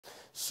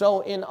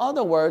So in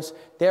other words,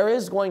 there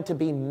is going to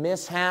be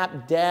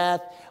mishap,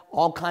 death,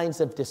 all kinds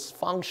of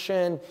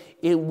dysfunction.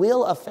 It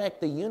will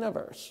affect the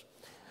universe,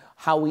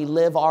 how we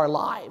live our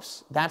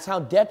lives. That's how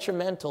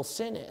detrimental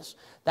sin is.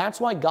 That's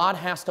why God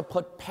has to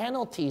put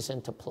penalties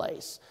into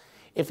place.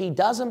 If he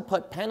doesn't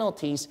put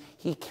penalties,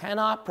 he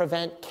cannot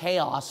prevent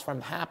chaos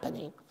from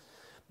happening.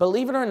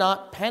 Believe it or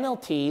not,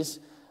 penalties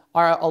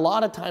are a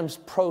lot of times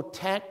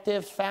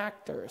protective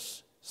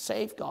factors,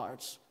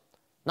 safeguards.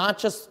 Not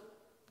just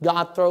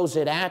God throws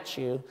it at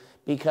you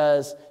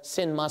because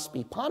sin must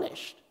be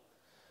punished.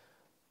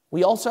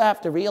 We also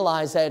have to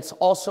realize that it's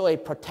also a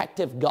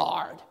protective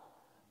guard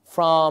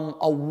from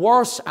a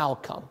worse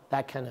outcome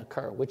that can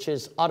occur, which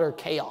is utter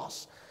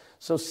chaos.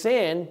 So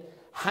sin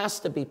has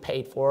to be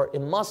paid for.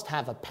 It must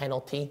have a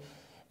penalty,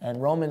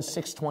 and Romans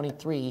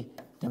 6:23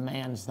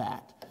 demands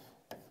that.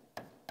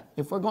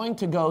 If we're going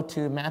to go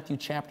to Matthew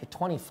chapter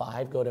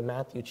 25, go to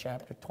Matthew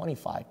chapter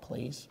 25,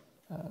 please.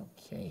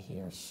 Okay,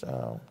 here,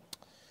 so,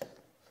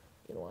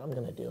 you know what I'm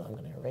going to do? I'm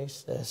going to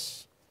erase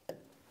this,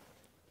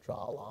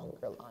 draw a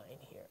longer line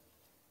here.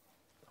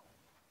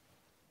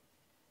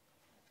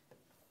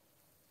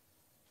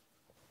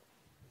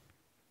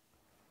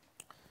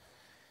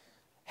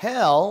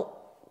 Hell,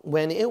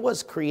 when it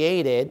was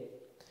created,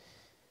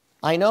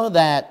 I know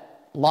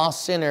that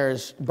lost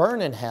sinners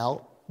burn in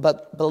hell,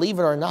 but believe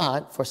it or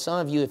not, for some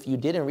of you, if you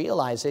didn't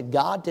realize it,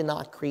 God did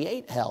not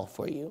create hell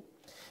for you.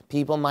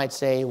 People might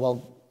say,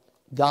 well,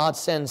 God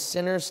sends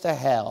sinners to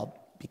hell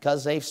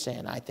because they've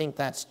sinned. I think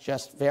that's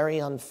just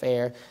very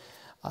unfair.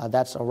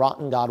 That's a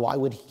rotten God. Why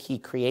would he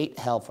create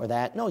hell for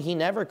that? No, he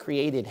never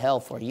created hell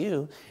for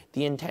you.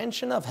 The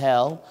intention of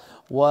hell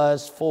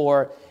was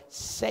for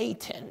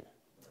Satan.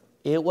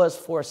 It was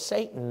for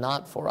Satan,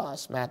 not for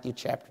us. Matthew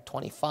chapter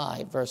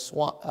 25, verse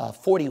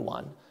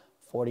 41.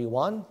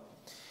 41.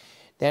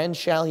 Then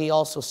shall he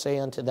also say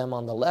unto them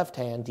on the left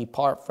hand,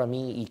 depart from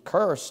me, ye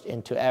cursed,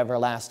 into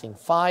everlasting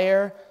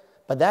fire.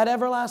 But that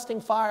everlasting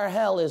fire,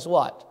 hell, is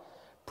what?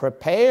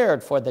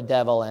 Prepared for the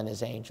devil and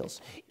his angels.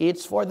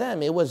 It's for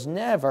them. It was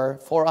never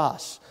for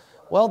us.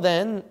 Well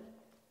then,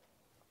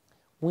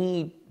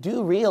 we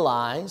do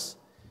realize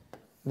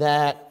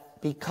that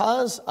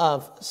because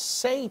of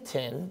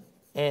Satan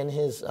and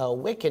his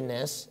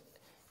wickedness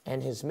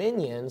and his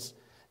minions,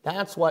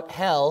 that's what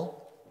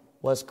hell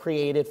was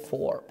created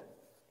for.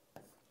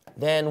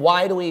 Then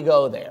why do we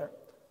go there?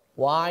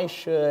 Why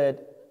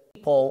should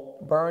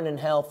people burn in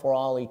hell for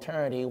all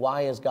eternity?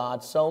 Why is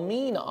God so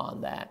mean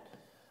on that?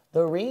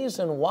 The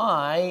reason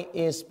why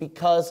is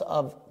because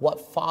of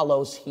what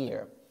follows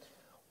here.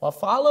 What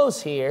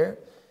follows here,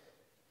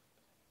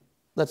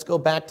 let's go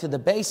back to the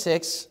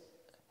basics.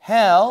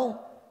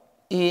 Hell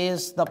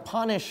is the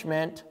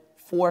punishment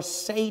for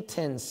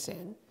Satan's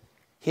sin,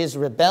 his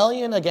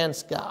rebellion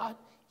against God.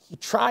 He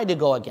tried to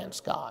go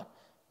against God.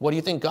 What do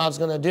you think God's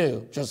going to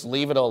do? Just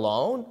leave it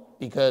alone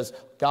because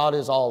God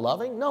is all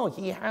loving? No,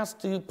 he has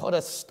to put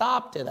a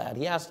stop to that.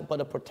 He has to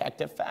put a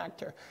protective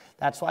factor.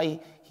 That's why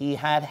he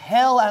had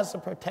hell as a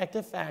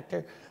protective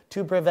factor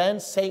to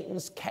prevent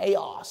Satan's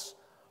chaos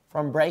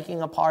from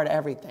breaking apart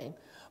everything.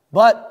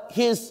 But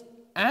his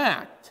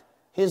act,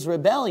 his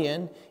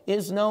rebellion,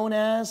 is known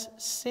as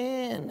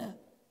sin.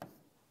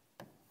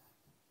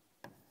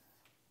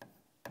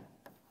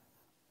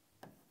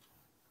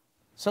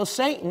 So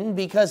Satan,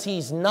 because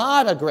he's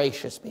not a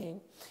gracious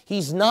being,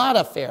 he's not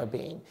a fair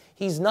being,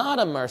 he's not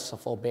a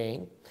merciful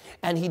being,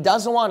 and he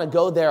doesn't want to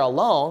go there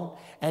alone,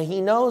 and he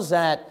knows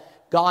that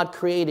God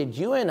created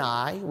you and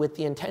I with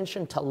the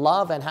intention to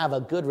love and have a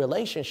good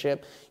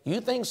relationship. You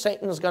think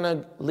Satan's going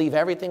to leave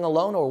everything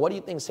alone, or what do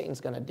you think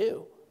Satan's going to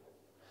do?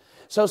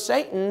 So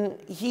Satan,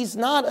 he's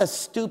not a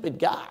stupid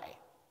guy,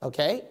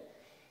 okay?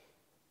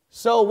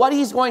 So what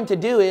he's going to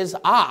do is,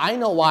 I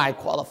know why I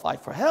qualify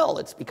for hell.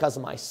 It's because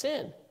of my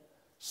sin.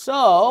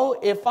 So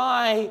if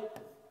I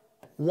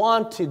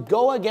want to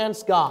go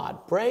against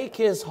God, break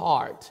his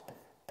heart,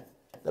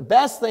 the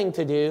best thing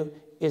to do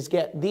is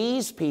get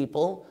these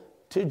people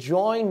to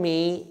join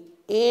me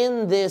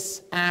in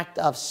this act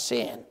of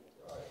sin.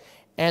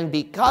 And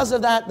because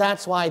of that,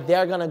 that's why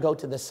they're going to go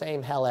to the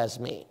same hell as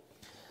me.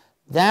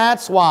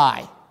 That's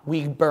why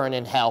we burn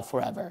in hell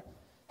forever.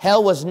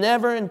 Hell was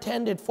never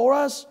intended for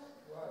us,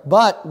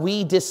 but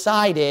we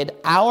decided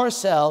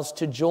ourselves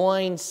to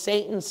join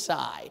Satan's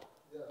side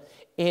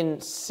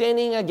in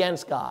sinning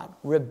against God,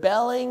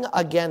 rebelling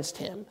against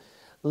him,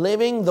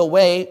 living the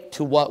way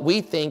to what we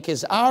think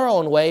is our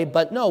own way,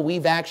 but no,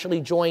 we've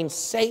actually joined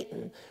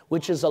Satan,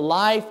 which is a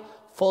life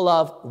full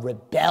of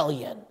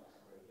rebellion,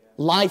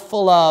 life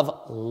full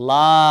of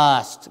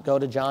lust. Go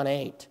to John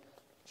 8,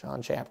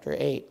 John chapter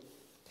 8.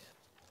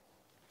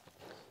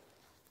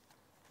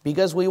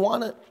 Because we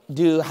want to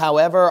do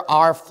however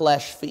our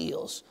flesh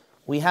feels.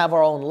 We have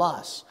our own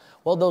lusts.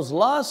 Well, those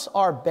lusts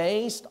are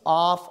based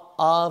off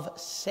of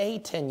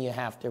Satan, you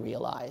have to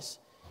realize.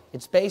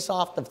 It's based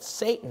off of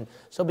Satan.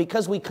 So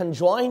because we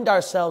conjoined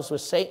ourselves with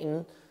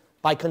Satan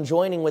by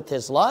conjoining with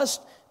his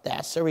lust,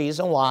 that's the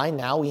reason why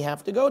now we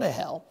have to go to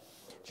hell.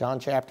 John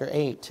chapter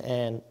 8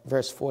 and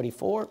verse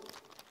 44.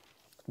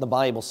 The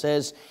Bible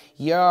says,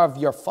 ye are of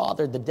your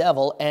father the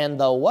devil, and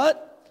the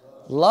what?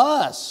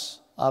 Lusts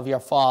of your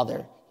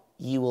father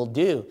ye will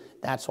do.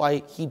 That's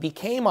why he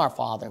became our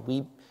father.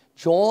 We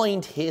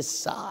joined his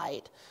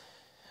side.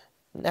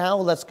 Now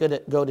let's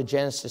go to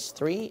Genesis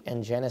 3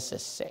 and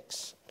Genesis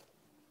 6.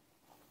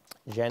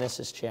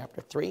 Genesis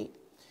chapter 3,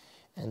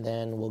 and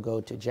then we'll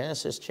go to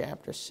Genesis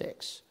chapter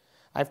 6.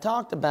 I've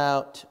talked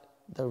about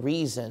the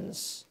reason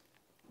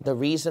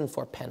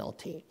for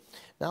penalty.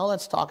 Now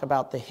let's talk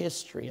about the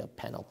history of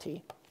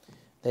penalty.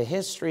 The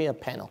history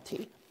of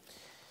penalty.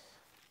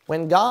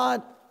 When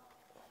God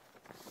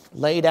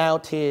laid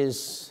out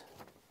his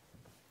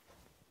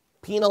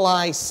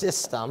penalized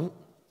system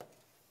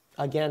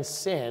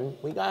against sin,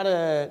 we got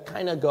to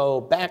kind of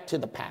go back to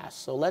the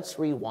past. So let's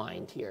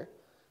rewind here.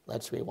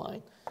 Let's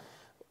rewind.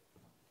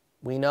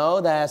 We know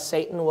that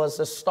Satan was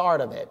the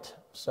start of it.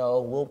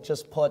 So we'll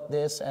just put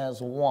this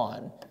as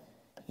 1.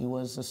 He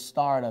was the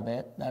start of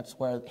it. That's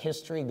where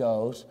history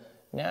goes.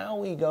 Now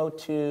we go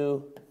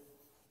to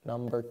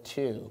number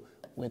 2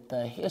 with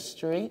the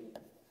history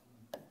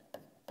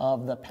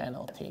of the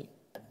penalty.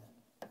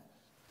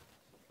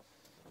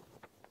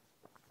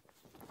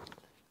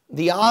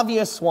 The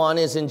obvious one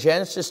is in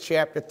Genesis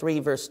chapter 3,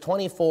 verse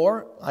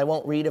 24. I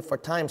won't read it for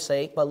time's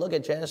sake, but look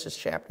at Genesis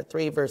chapter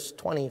 3, verse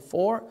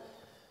 24.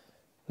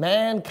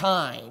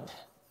 Mankind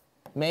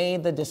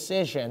made the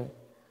decision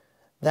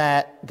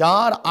that,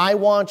 God, I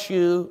want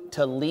you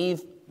to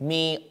leave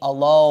me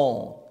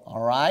alone,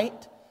 all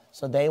right?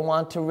 So they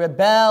want to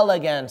rebel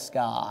against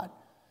God.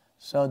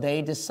 So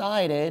they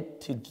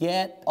decided to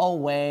get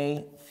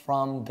away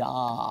from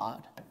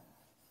God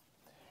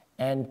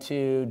and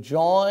to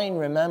join,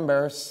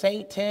 remember,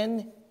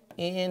 Satan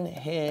in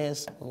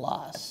his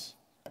lust.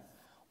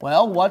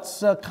 Well, what's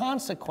the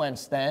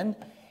consequence then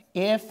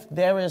if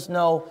there is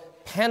no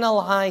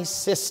penalized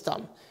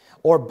system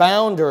or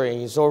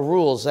boundaries or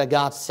rules that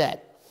God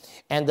set?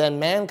 And then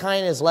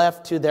mankind is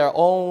left to their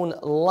own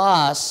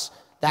lusts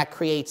that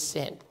creates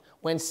sin.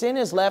 When sin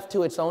is left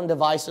to its own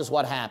devices,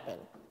 what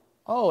happened?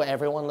 Oh,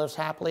 everyone lives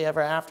happily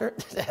ever after?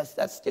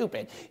 That's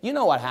stupid. You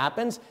know what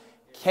happens?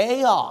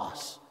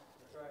 Chaos,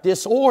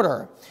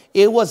 disorder.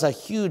 It was a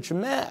huge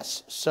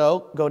mess.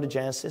 So go to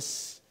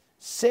Genesis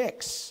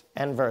 6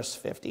 and verse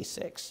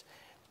 56.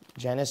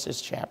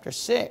 Genesis chapter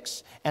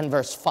 6 and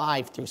verse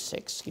 5 through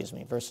 6,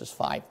 verses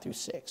 5 through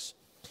 6.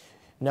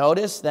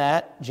 Notice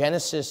that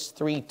Genesis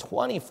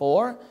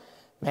 3:24,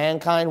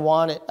 mankind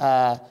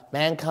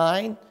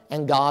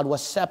and God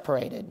was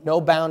separated, no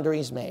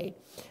boundaries made.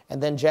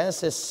 And then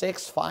Genesis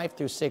 6, 5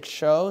 through 6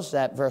 shows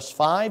that verse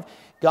 5,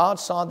 God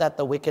saw that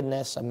the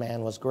wickedness of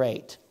man was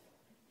great.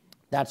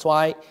 That's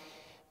why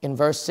in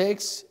verse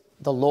 6,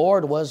 the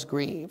Lord was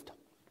grieved.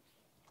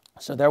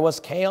 So there was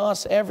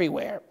chaos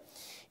everywhere.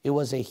 It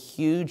was a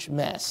huge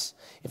mess.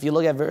 If you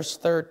look at verse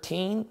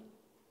 13,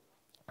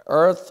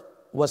 earth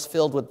was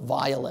filled with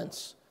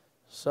violence.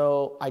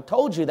 So I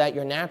told you that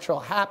your natural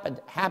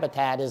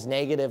habitat is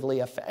negatively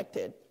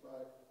affected.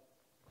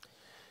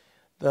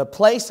 The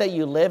place that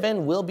you live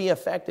in will be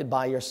affected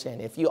by your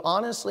sin. If you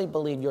honestly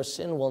believe your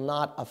sin will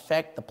not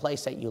affect the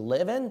place that you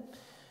live in,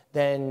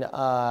 then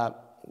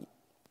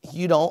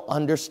you don't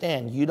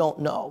understand. You don't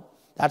know.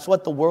 That's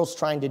what the world's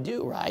trying to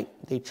do, right?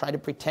 They try to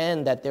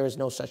pretend that there is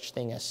no such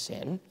thing as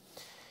sin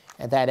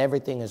and that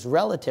everything is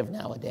relative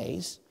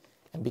nowadays.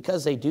 And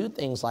because they do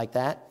things like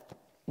that,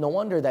 no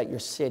wonder that your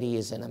city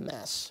is in a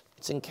mess.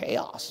 It's in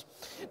chaos.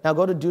 Now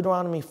go to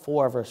Deuteronomy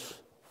 4, verse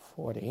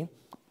 40.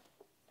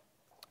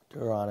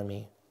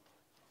 Deuteronomy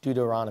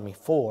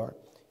 4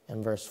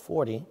 and verse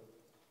 40.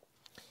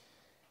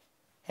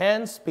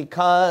 Hence,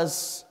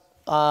 because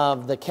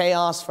of the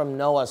chaos from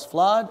Noah's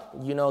flood,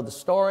 you know the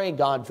story,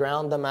 God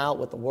drowned them out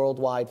with a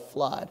worldwide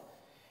flood.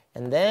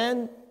 And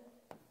then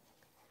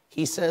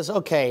he says,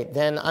 okay,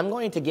 then I'm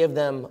going to give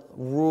them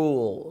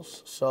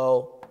rules.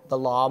 So the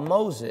law of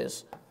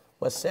Moses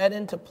was set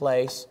into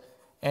place,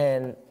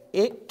 and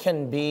it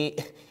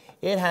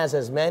has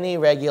as many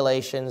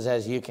regulations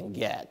as you can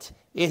get.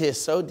 It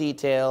is so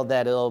detailed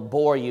that it'll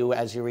bore you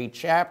as you read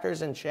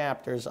chapters and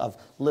chapters of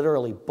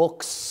literally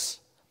books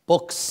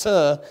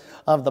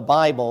of the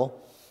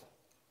Bible,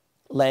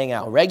 laying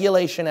out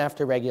regulation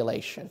after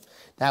regulation.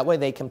 That way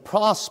they can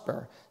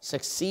prosper,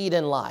 succeed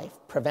in life,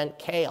 prevent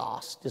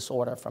chaos,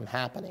 disorder from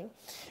happening.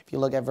 If you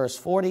look at verse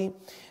 40,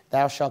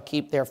 thou shalt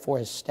keep therefore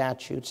his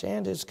statutes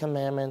and his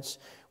commandments,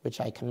 which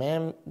I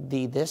command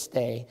thee this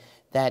day,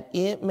 that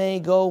it may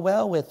go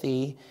well with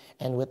thee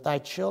and with thy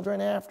children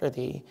after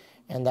thee,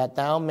 and that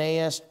thou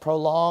mayest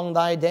prolong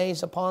thy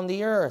days upon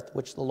the earth,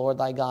 which the Lord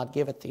thy God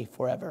giveth thee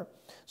forever.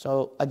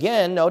 So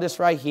again, notice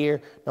right here,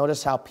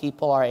 notice how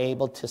people are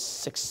able to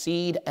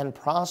succeed and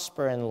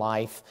prosper in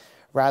life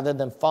rather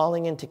than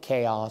falling into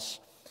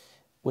chaos,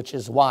 which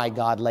is why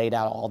God laid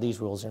out all these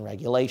rules and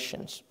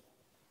regulations.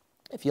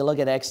 If you look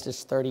at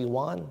Exodus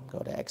 31, go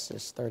to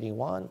Exodus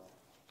 31.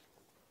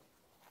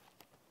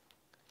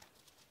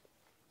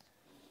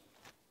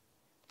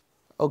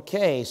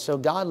 Okay, so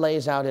God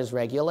lays out his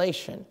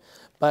regulation.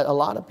 But a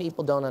lot of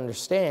people don't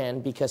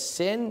understand, because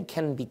sin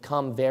can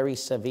become very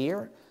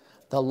severe.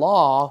 The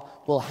law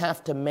will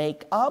have to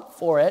make up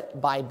for it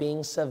by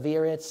being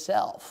severe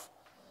itself.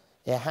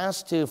 It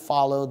has to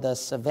follow the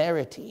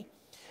severity,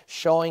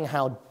 showing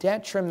how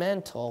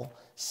detrimental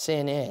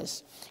sin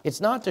is.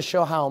 It's not to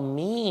show how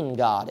mean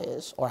God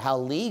is or how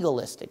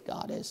legalistic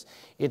God is.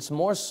 It's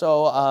more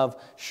so of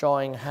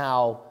showing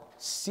how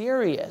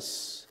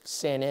serious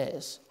sin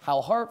is,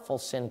 how hurtful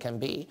sin can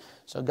be.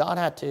 So God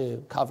had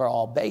to cover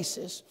all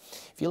bases.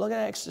 If you look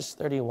at Exodus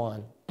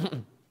 31,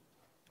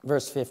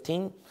 verse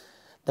 15,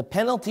 the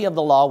penalty of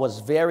the law was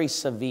very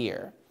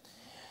severe.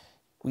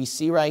 We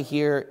see right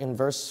here in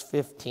verse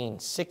 15,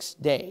 6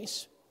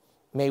 days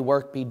may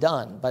work be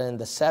done, but in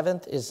the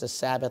seventh is the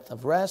Sabbath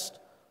of rest,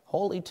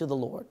 holy to the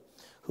Lord.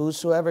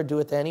 Whosoever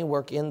doeth any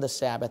work in the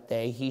Sabbath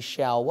day, he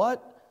shall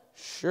what?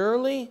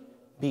 Surely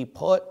be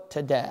put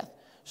to death.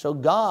 So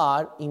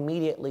God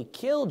immediately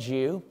killed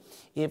you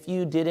if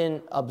you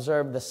didn't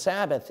observe the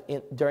Sabbath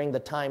during the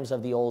times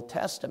of the Old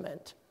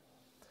Testament.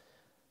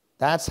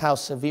 That's how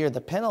severe the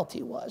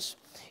penalty was.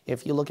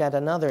 If you look at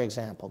another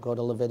example, go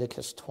to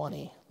Leviticus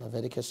 20,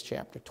 Leviticus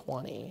chapter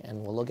 20,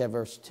 and we'll look at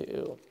verse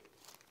 2.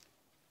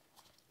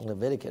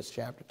 Leviticus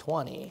chapter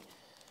 20,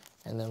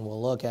 and then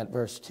we'll look at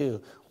verse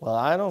 2. Well,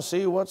 I don't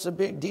see what's the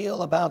big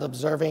deal about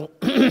observing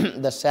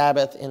the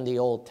Sabbath in the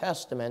Old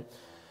Testament.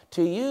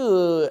 To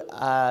you,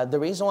 the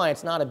reason why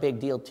it's not a big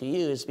deal to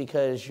you is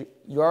because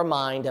your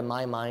mind and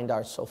my mind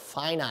are so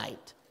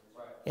finite.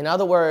 In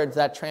other words,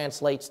 that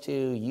translates to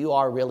you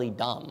are really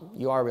dumb.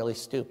 You are really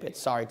stupid,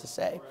 sorry to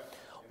say.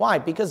 Why?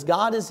 Because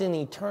God is an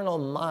eternal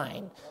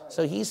mind.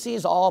 So he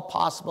sees all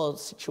possible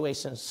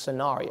situations,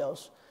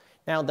 scenarios.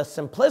 Now, the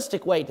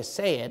simplistic way to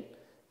say it,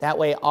 that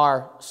way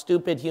our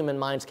stupid human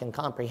minds can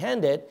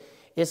comprehend it,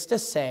 is to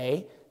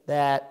say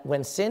that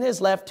when sin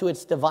is left to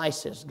its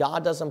devices,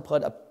 God doesn't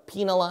put a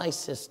penalized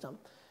system,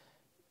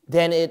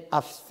 then it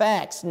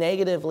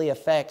negatively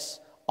affects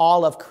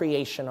all of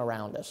creation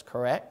around us,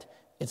 correct?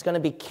 It's going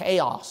to be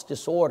chaos,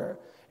 disorder.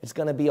 It's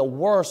going to be a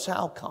worse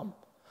outcome.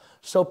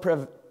 So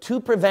to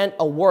prevent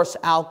a worse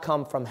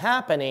outcome from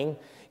happening,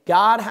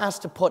 God has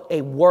to put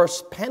a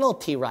worse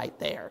penalty right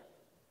there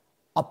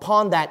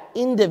upon that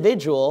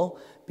individual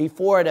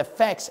before it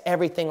affects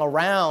everything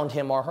around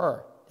him or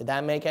her. Did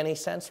that make any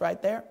sense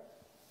right there?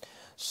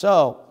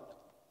 So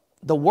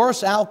the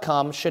worst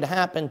outcome should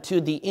happen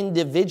to the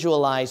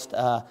individualized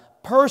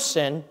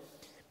person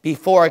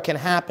before it can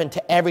happen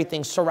to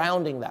everything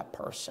surrounding that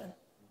person.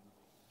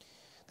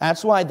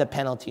 That's why the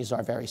penalties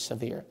are very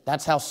severe.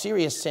 That's how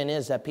serious sin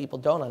is that people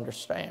don't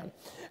understand.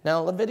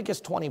 Now, Leviticus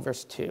 20,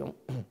 verse 2.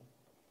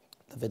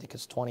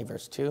 Leviticus 20,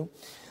 verse 2.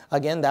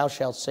 Again, thou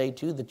shalt say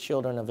to the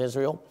children of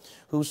Israel,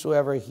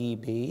 whosoever he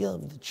be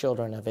of the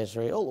children of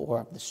Israel or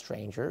of the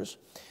strangers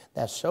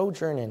that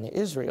sojourn in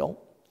Israel,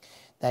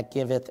 that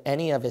giveth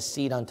any of his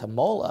seed unto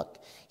Moloch,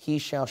 he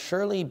shall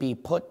surely be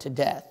put to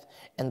death.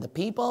 And the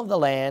people of the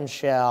land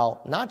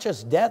shall, not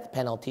just death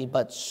penalty,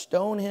 but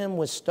stone him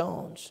with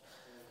stones.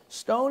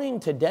 Stoning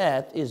to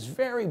death is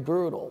very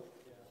brutal.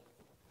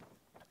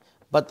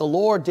 But the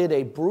Lord did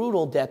a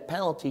brutal death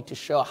penalty to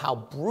show how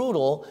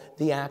brutal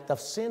the act of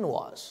sin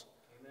was.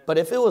 But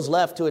if it was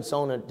left to its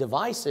own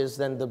devices,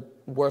 then the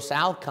worst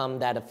outcome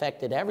that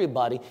affected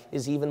everybody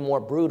is even more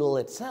brutal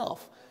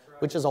itself,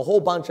 which is a whole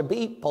bunch of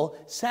people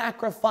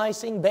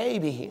sacrificing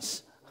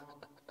babies.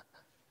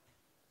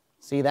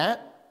 See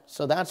that?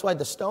 So that's why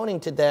the stoning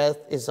to death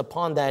is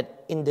upon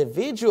that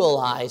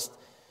individualized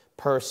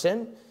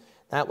person.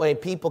 That way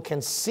people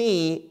can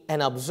see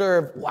and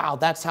observe, wow,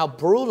 that's how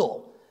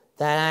brutal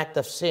that act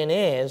of sin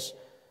is.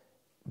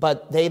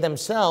 But they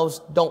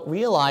themselves don't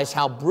realize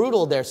how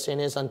brutal their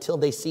sin is until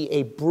they see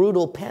a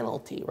brutal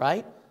penalty,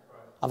 right?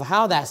 Of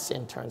how that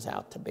sin turns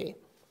out to be.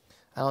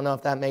 I don't know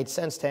if that made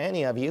sense to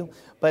any of you.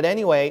 But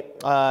anyway,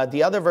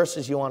 the other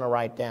verses you want to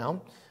write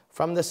down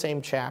from the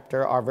same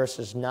chapter are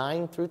verses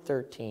 9 through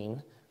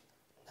 13.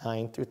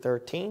 9 through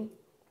 13.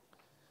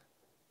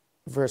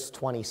 Verse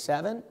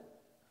 27.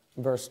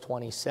 Verse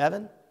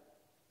 27.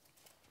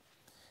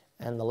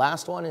 And the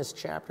last one is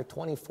chapter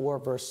 24,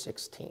 verse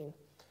 16.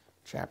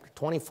 Chapter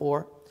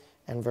 24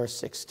 and verse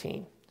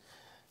 16.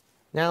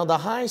 Now, the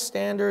high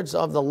standards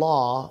of the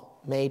law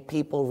made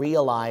people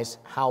realize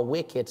how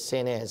wicked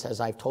sin is, as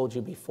I've told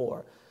you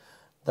before.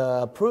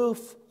 The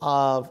proof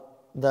of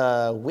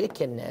the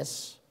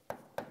wickedness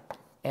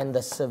and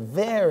the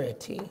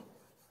severity,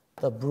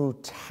 the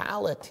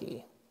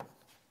brutality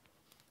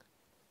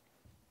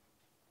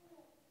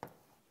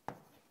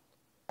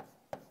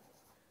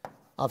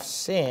of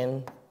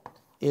sin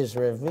is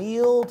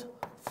revealed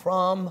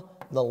from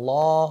the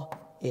law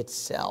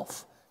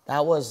itself.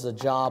 That was the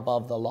job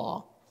of the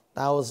law.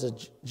 That was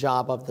the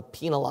job of the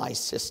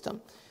penalized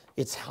system.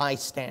 Its high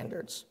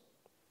standards.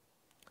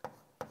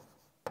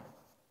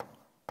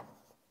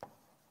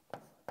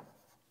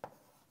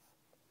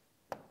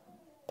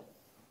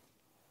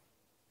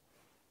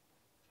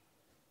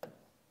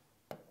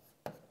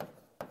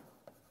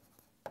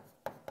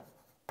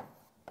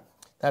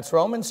 That's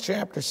Romans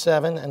chapter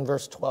 7 and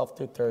verse 12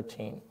 through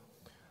 13.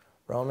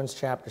 Romans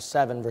chapter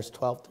 7, verse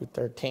 12 through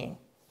 13.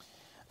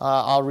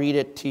 I'll read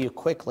it to you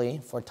quickly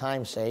for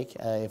time's sake.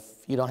 If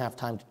you don't have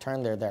time to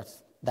turn there,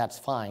 that's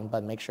fine,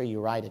 but make sure you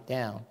write it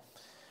down.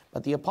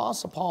 But the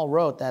Apostle Paul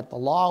wrote that the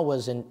law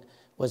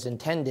was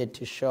intended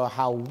to show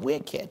how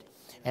wicked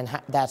and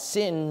that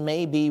sin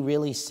may be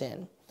really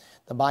sin.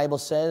 The Bible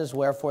says,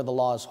 wherefore the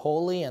law is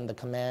holy and the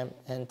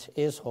commandment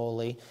is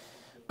holy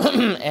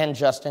and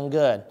just and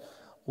good.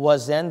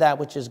 Was then that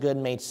which is good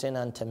made sin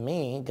unto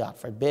me? God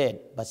forbid.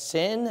 But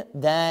sin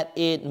that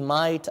it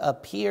might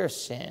appear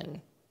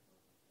sin,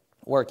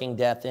 working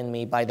death in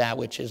me by that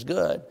which is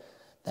good,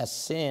 that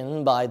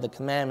sin by the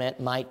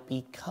commandment might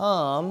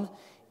become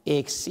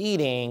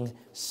exceeding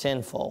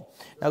sinful.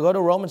 Now go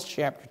to Romans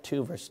chapter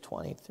 2, verse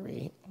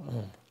 23.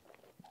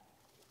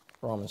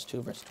 Romans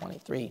 2, verse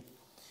 23.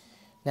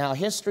 Now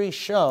history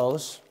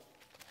shows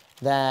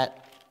that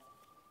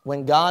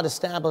when God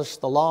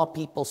established the law,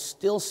 people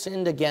still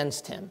sinned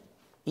against him,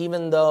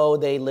 even though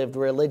they lived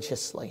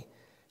religiously.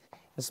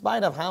 In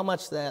spite of how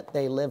much that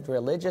they lived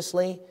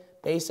religiously,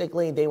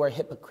 basically they were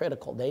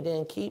hypocritical. They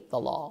didn't keep the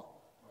law.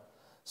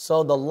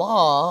 So the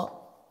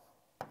law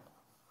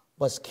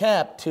was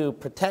kept to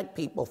protect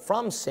people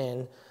from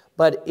sin,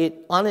 but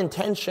it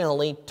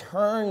unintentionally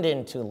turned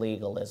into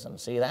legalism.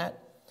 See that?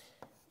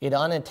 It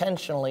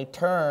unintentionally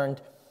turned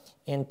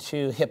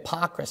into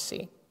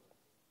hypocrisy,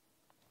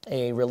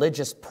 a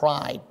religious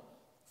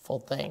prideful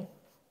thing.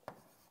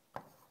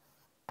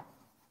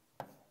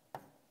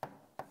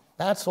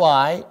 That's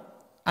why,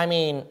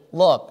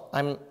 look,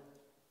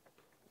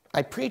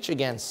 I preach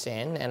against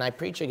sin, and I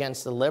preach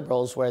against the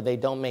liberals where they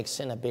don't make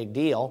sin a big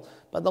deal,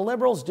 but the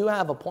liberals do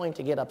have a point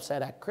to get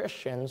upset at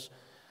Christians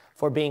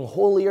for being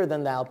holier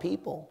than thou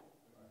people,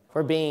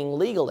 for being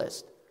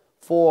legalist,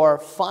 for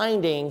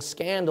finding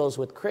scandals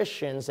with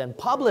Christians and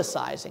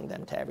publicizing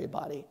them to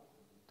everybody.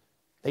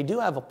 They do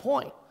have a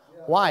point.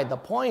 Why? The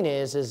point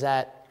is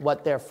that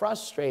what they're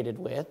frustrated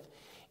with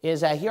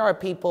is that here are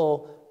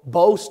people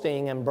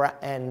boasting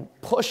and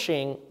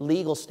pushing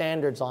legal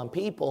standards on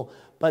people,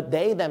 but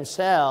they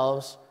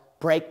themselves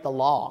break the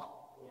law.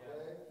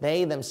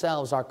 They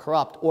themselves are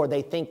corrupt, or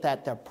they think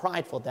that they're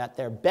prideful, that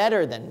they're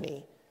better than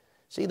me.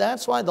 See,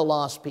 that's why the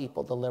lost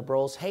people, the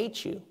liberals,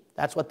 hate you.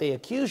 That's what they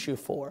accuse you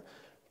for.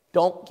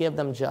 Don't give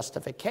them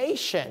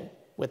justification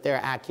with their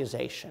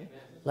accusation.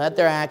 Let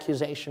their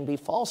accusation be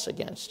false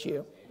against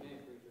you.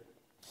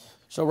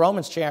 So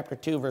Romans chapter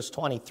 2, verse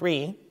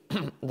 23,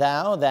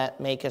 thou that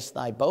makest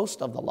thy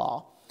boast of the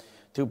law,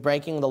 through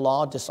breaking the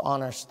law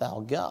dishonorest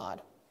thou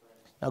God.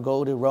 Now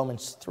go to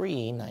Romans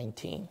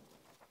 3:19.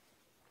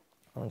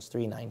 Romans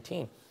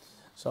 3:19.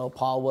 So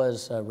Paul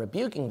was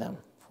rebuking them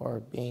for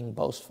being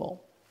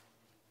boastful.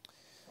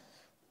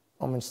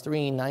 Romans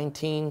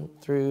 3:19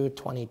 through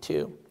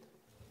 22.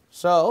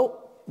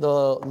 So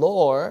the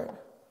Lord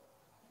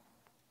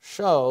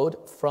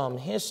showed from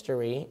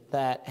history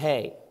that,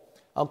 hey,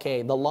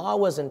 okay, the law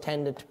was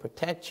intended to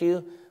protect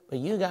you, but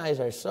you guys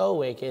are so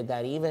wicked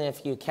that even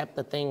if you kept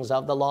the things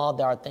of the law,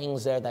 there are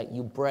things there that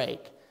you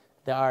break.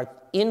 There are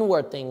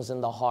inward things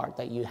in the heart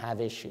that you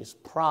have issues,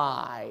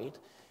 pride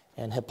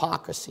and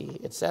hypocrisy,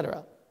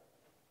 etc.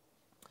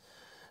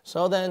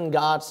 So then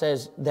God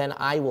says, then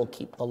I will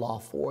keep the law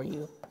for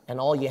you. And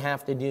all you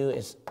have to do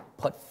is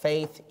put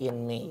faith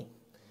in me.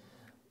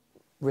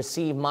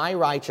 Receive my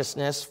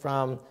righteousness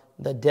from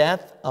the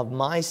death of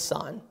my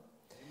Son.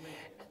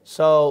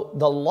 So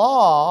the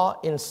law,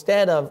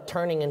 instead of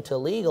turning into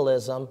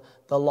legalism,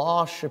 the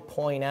law should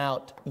point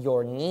out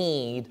your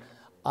need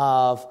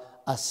of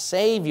a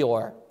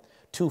Savior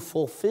to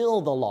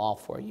fulfill the law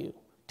for you,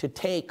 to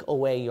take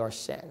away your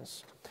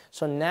sins.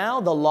 So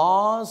now the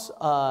law's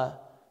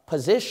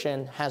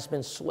position has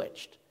been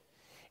switched.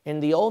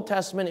 In the Old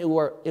Testament,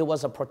 it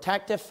was a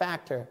protective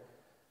factor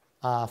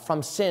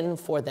from sin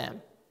for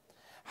them.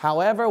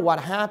 However, what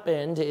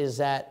happened is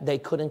that they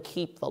couldn't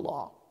keep the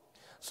law.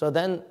 So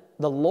then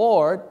the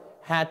Lord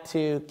had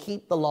to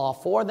keep the law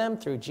for them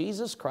through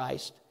Jesus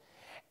Christ.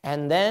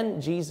 And then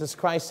Jesus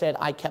Christ said,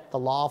 I kept the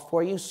law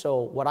for you.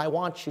 So what I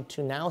want you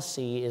to now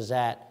see is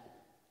that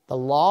the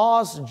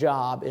law's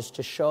job is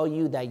to show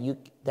you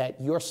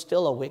that you're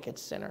still a wicked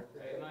sinner.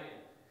 Amen.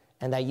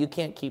 And that you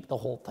can't keep the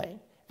whole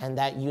thing. And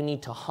that you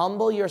need to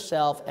humble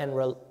yourself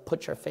and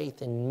put your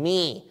faith in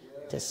me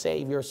to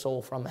save your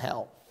soul from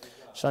hell.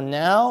 So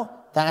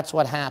now that's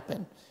what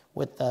happened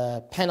with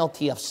the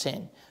penalty of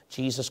sin.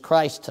 Jesus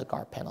Christ took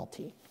our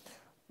penalty.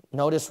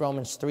 Notice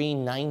Romans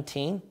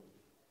 3:19.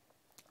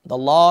 The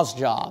law's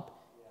job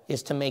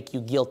is to make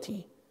you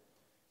guilty.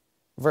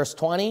 Verse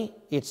 20,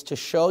 it's to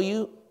show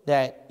you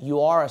that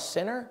you are a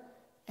sinner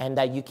and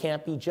that you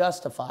can't be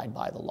justified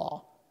by the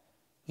law.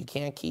 You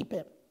can't keep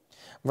it.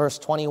 Verse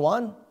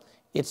 21,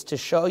 it's to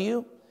show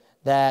you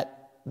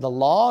that the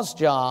law's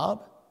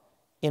job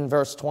in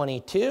verse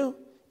 22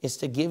 is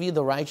to give you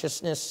the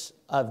righteousness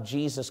of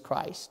Jesus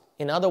Christ.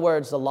 In other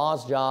words, the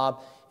law's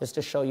job is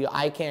to show you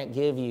I can't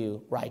give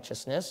you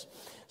righteousness.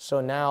 So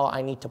now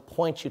I need to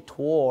point you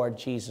toward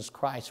Jesus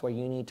Christ, where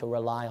you need to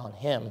rely on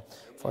him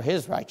for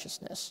his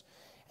righteousness.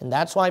 And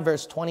that's why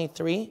verse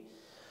 23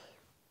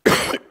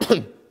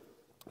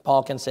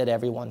 Paul can say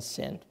everyone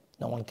sinned.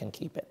 No one can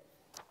keep it.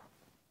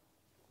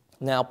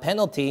 Now,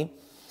 penalty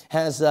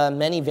has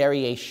many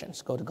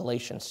variations. Go to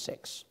Galatians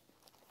 6.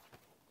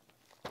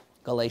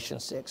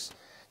 Galatians 6.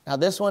 Now,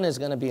 this one is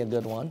going to be a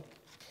good one.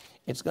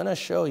 It's going to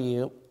show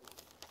you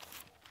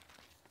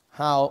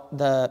how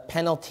the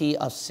penalty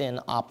of sin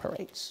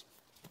operates.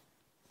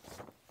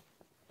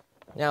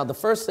 Now, the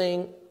first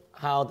thing,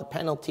 how the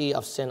penalty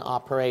of sin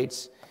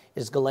operates,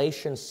 is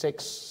Galatians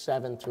 6,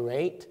 7 through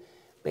 8.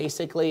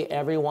 Basically,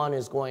 everyone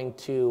is going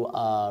to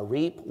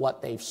reap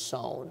what they've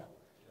sown.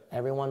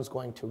 Everyone's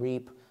going to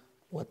reap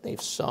what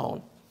they've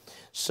sown.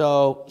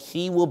 So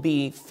he will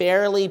be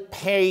fairly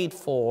paid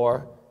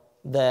for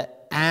the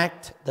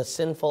act, the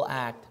sinful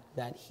act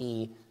that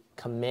he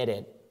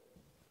committed.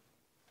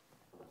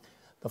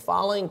 The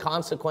following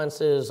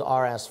consequences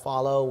are as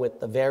follow with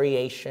the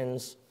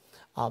variations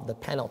of the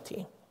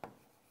penalty.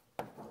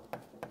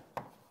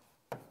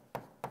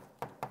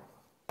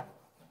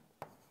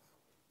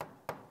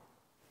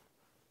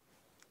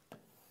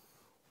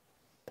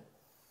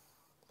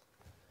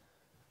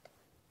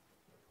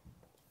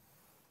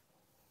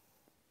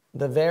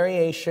 The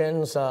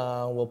variations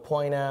will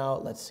point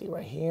out, let's see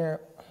right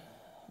here.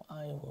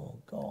 I will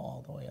go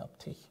all the way up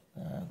to,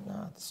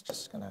 no, it's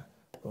just going to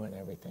ruin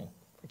everything.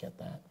 Forget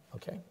that,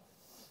 okay?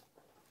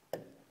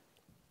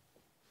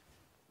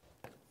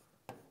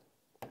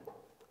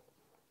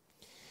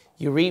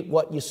 You reap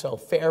what you sow.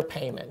 Fair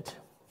payment.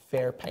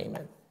 Fair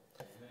payment.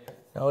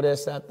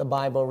 Notice that the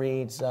Bible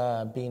reads,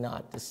 be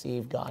not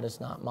deceived, God is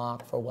not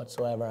mocked, for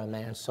whatsoever a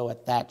man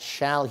soweth, that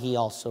shall he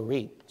also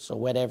reap. So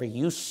whatever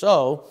you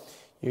sow,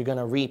 you're going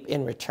to reap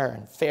in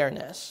return.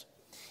 Fairness.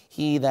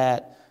 He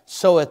that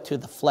soweth to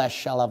the flesh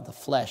shall of the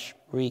flesh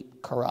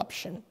reap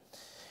corruption.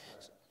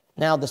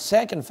 Now the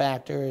second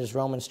factor is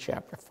Romans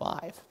chapter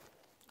 5.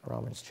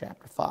 Romans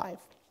chapter 5.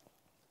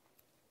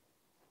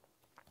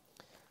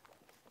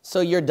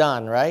 So you're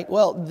done, right?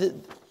 Well,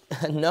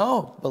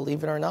 no,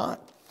 believe it or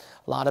not.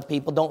 A lot of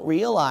people don't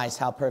realize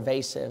how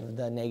pervasive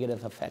the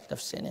negative effect of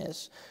sin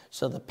is.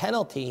 So the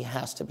penalty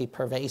has to be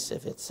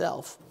pervasive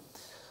itself.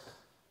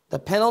 The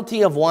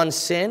penalty of one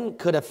sin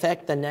could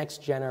affect the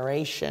next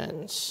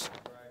generations.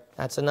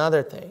 That's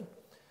another thing.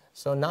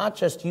 So not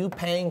just you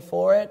paying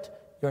for it,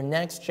 your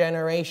next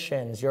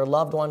generations, your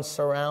loved ones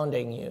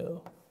surrounding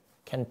you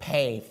can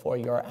pay for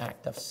your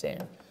act of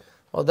sin.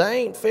 Well, that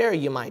ain't fair,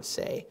 you might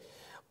say.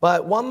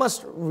 But one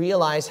must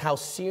realize how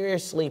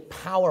seriously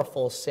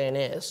powerful sin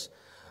is.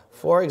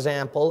 For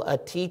example, a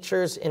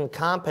teacher's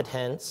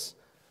incompetence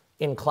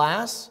in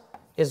class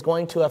is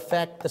going to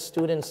affect the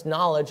student's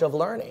knowledge of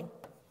learning.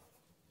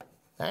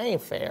 That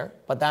ain't fair,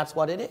 but that's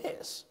what it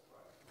is.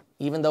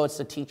 Even though it's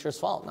the teacher's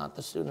fault, not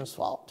the student's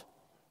fault.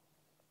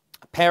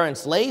 A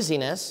parent's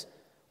laziness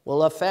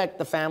will affect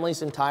the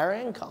family's entire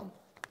income.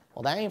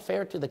 Well, that ain't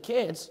fair to the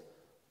kids,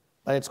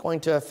 but it's going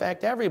to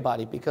affect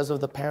everybody because of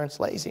the parent's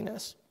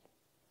laziness.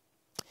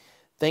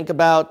 Think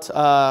about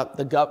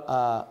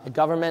the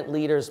government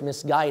leader's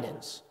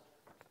misguidance.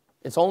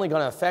 It's only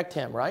going to affect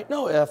him, right?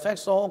 No, it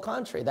affects the whole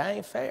country. That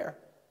ain't fair.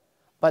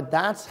 But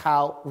that's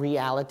how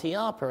reality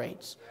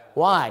operates.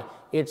 Why?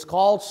 It's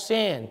called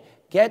sin.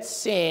 Get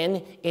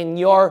sin in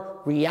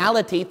your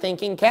reality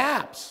thinking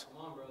caps.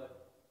 Come on, brother.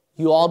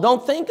 You all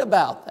don't think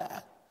about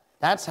that.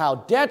 That's how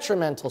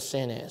detrimental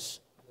sin is.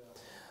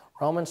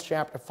 Romans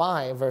chapter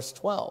 5, verse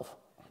 12.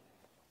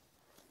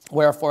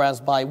 Wherefore, as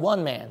by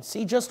one man,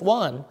 see, just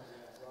one,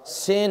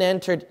 sin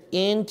entered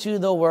into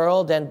the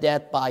world, and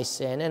death by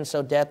sin, and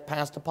so death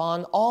passed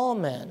upon all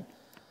men,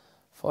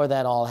 for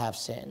that all have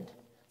sinned.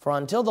 For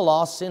until the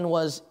law, sin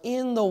was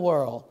in the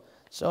world.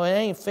 So it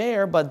ain't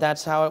fair, but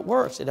that's how it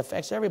works. It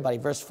affects everybody.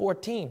 Verse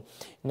 14,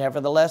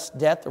 nevertheless,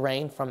 death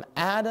reigned from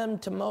Adam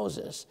to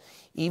Moses,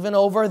 even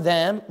over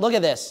them, look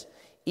at this,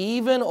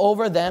 even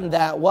over them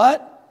that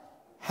what?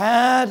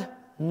 Had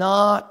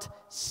not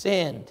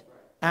sinned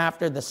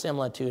after the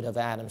similitude of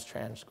Adam's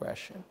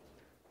transgression.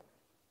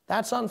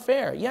 That's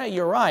unfair. Yeah,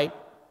 you're right,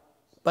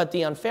 but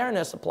the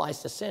unfairness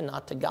applies to sin,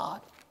 not to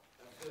God.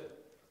 That's good.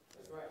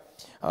 That's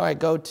right. All right,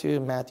 go to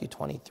Matthew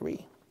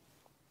 23.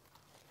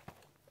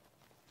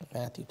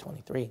 Matthew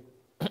 23.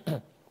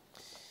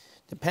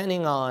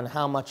 Depending on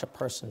how much a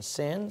person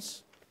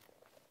sins,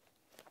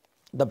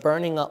 the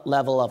burning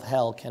level of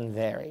hell can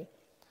vary.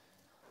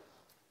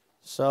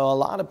 So a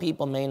lot of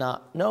people may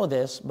not know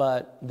this,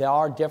 but there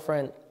are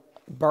different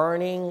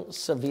burning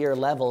severe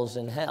levels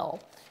in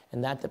hell.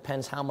 And that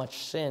depends how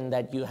much sin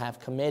that you have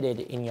committed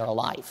in your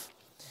life.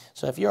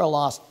 So if you're a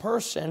lost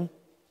person,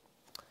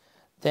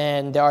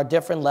 then there are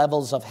different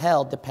levels of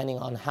hell depending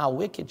on how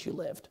wicked you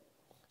lived.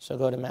 So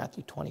go to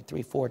Matthew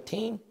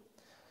 23:14.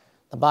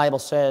 The Bible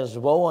says,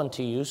 woe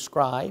unto you,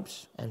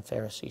 scribes and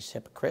Pharisees,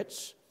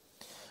 hypocrites,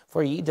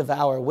 for ye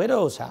devour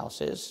widows'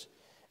 houses,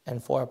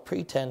 and for a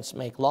pretense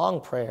make long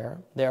prayer.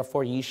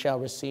 Therefore ye shall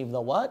receive the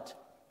what?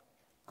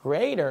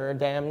 Greater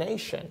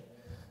damnation.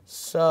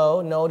 So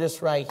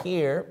notice right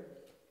here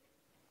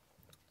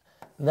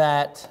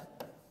that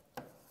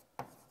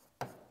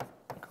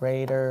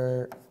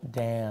greater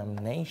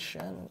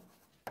damnation.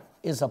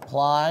 is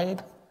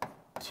applied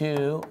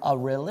to a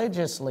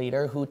religious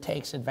leader who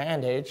takes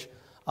advantage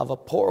of a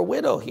poor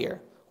widow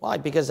here. Why?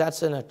 Because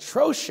that's an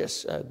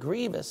atrocious,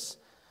 grievous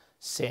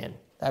sin.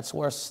 That's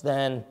worse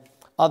than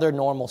other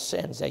normal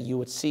sins that you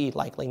would see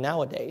likely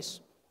nowadays.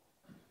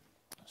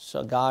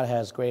 So God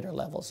has greater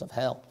levels of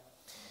hell.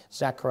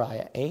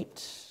 Zechariah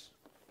 8.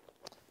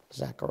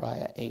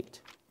 Zechariah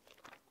 8.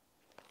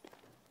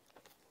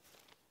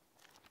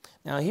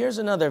 Now here's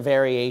another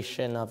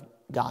variation of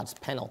God's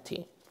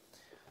penalty.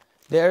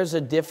 There's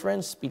a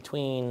difference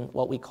between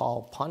what we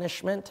call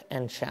punishment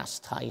and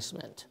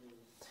chastisement.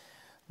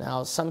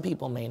 Now, some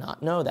people may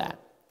not know that.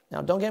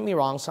 Now, don't get me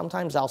wrong.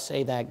 Sometimes I'll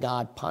say that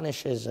God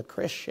punishes a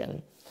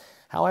Christian.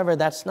 However,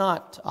 that's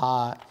not,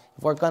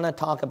 if we're going to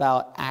talk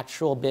about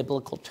actual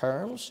biblical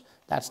terms,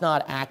 that's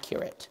not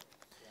accurate.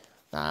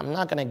 Now, I'm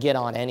not going to get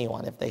on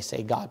anyone if they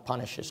say God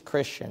punishes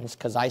Christians,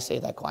 because I say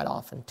that quite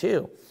often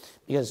too,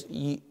 because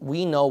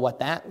we know what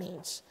that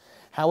means.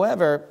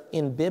 However,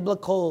 in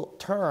biblical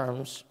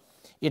terms,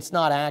 it's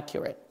not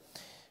accurate.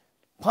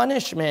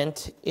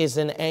 Punishment is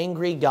an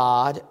angry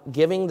God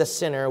giving the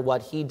sinner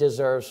what he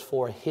deserves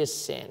for his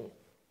sin.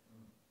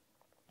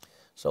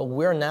 So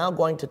we're now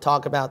going to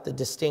talk about the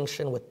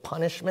distinction with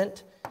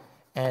punishment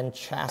and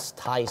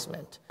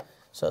chastisement.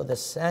 So the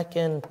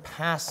second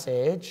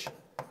passage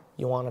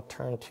you want to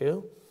turn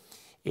to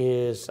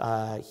is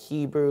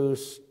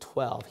Hebrews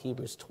 12.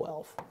 Hebrews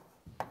 12.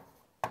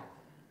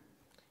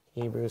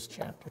 Hebrews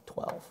chapter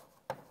 12.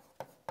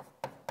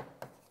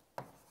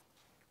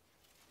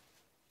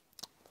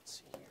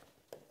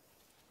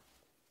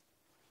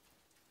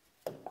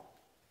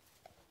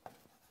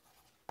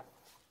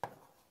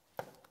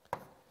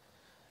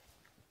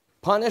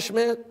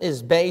 Punishment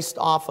is based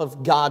off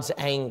of God's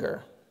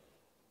anger.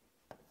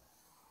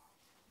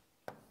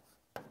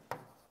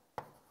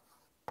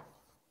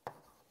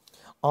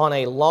 On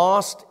a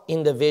lost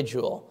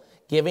individual,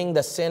 giving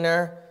the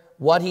sinner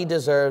what he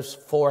deserves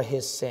for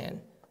his sin.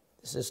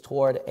 This is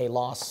toward a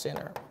lost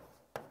sinner.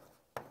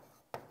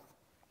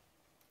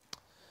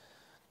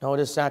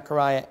 Notice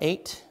Zechariah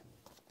 8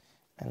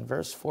 and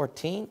verse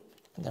 14,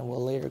 and then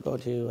we'll later go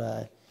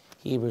to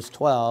Hebrews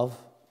 12.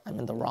 I'm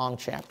in the wrong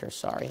chapter,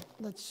 sorry.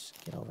 Let's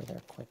get over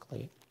there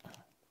quickly.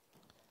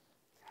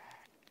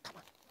 Come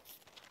on.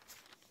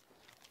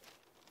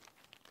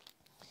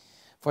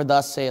 For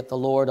thus saith the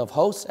Lord of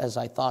hosts, as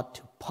I thought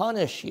to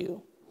punish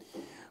you,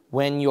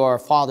 when your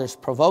fathers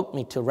provoked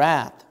me to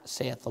wrath,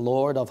 saith the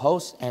Lord of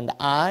hosts, and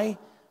I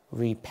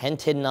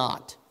repented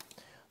not.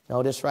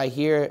 Notice right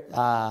here,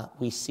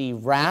 we see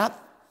wrath,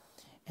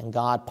 and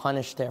God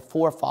punished their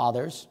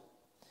forefathers.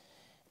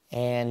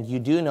 And you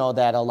do know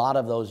that a lot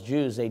of those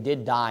Jews, they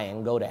did die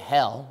and go to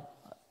hell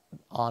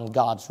on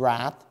God's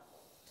wrath.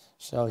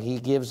 So he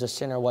gives a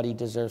sinner what he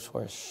deserves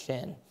for his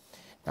sin.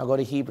 Now go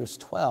to Hebrews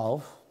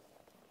 12.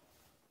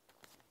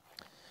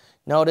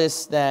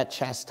 Notice that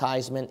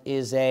chastisement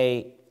is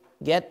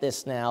get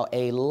this now,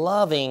 a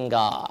loving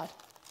God.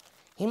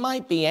 He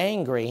might be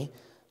angry,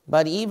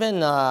 but even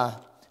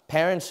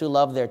parents who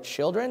love their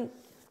children,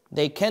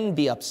 they can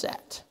be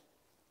upset.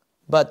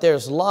 But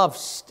there's love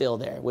still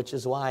there, which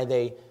is why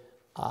they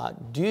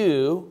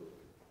do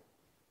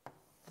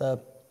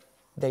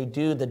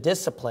the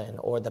discipline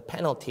or the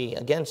penalty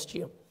against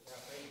you.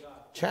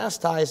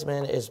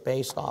 Chastisement is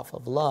based off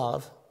of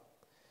love,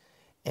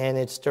 and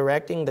it's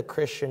directing the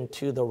Christian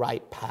to the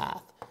right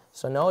path.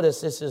 So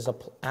notice this is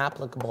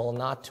applicable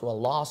not to a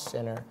lost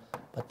sinner,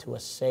 but to a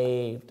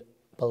saved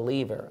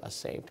believer, a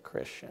saved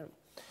Christian.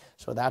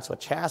 So that's what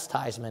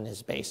chastisement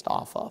is based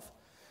off of.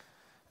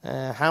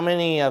 How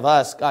many of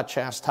us got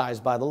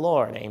chastised by the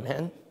Lord?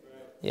 Amen?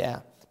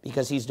 Yeah,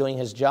 because he's doing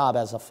his job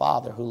as a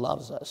father who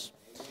loves us.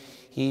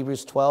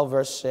 Hebrews 12,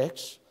 verse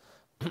 6.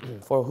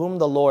 For whom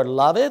the Lord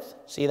loveth,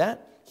 see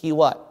that? He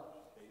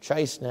what?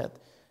 Chasteneth,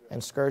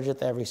 and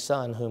scourgeth every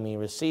son whom he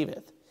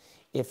receiveth.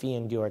 If ye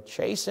endure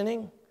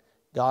chastening,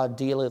 God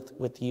dealeth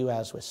with you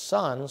as with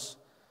sons.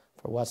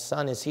 For what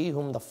son is he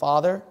whom the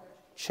Father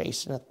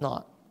chasteneth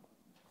not?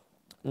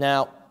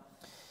 Now,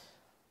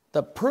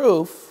 the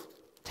proof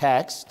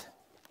text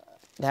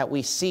that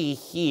we see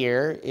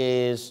here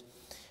is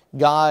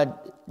God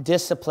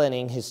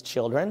disciplining his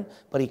children,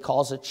 but he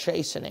calls it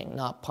chastening,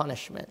 not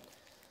punishment.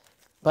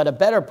 But a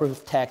better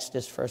proof text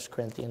is 1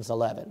 Corinthians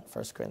 11.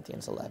 1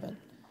 Corinthians 11.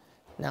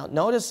 Now,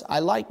 notice, I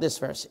like this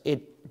verse.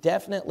 It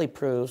definitely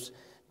proves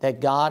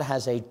that God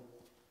has a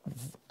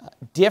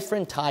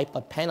different type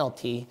of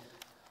penalty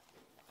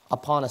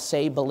upon a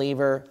saved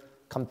believer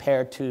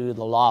compared to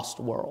the lost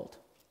world.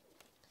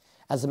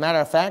 As a matter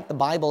of fact, the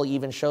Bible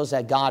even shows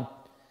that God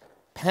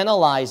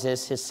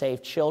penalizes his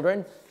saved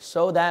children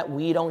so that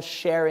we don't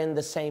share in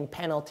the same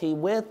penalty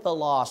with the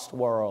lost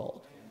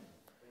world.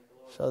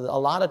 So a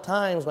lot of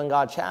times when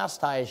God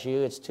chastises you,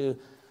 it's to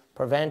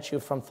prevent you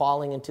from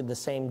falling into the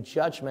same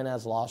judgment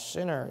as lost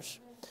sinners.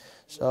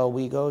 So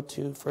we go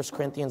to 1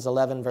 Corinthians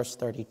 11, verse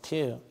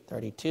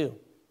 32.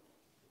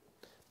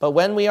 But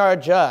when we are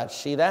judged,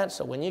 see that?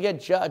 So when you get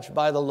judged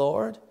by the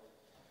Lord,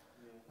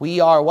 we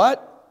are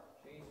what?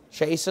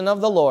 Chasten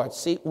of the Lord.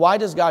 See, why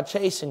does God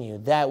chasten you?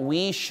 That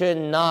we should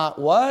not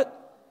what?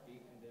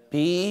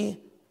 Be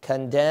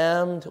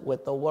condemned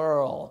with the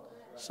world.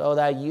 So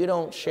that you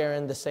don't share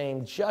in the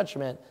same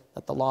judgment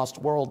that the lost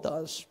world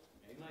does.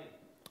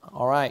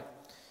 All right.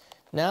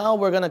 Now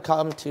we're going to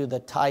come to the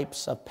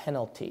types of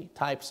penalty.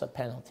 Types of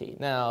penalty.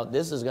 Now,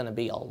 this is going to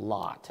be a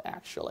lot,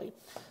 actually.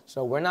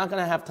 So we're not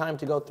going to have time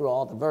to go through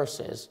all the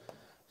verses.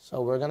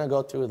 So we're going to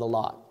go through the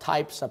lot.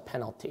 Types of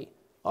penalty.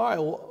 All right,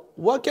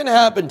 what can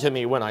happen to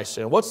me when I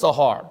sin? What's the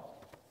harm?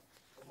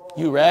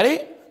 You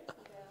ready?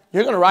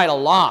 You're going to write a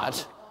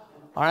lot.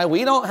 All right,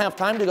 we don't have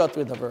time to go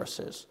through the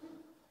verses.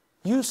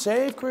 You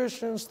saved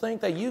Christians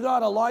think that you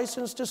got a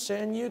license to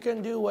sin. You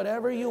can do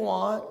whatever you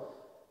want.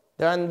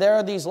 And there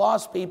are these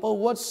lost people.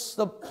 What's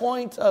the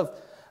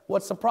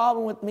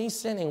problem with me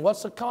sinning?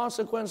 What's the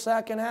consequence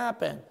that can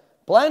happen?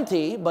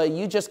 Plenty, but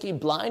you just keep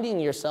blinding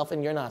yourself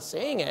and you're not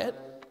seeing it.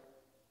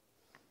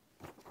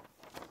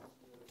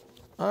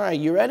 All right,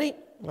 you ready?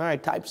 All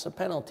right, types of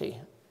penalty.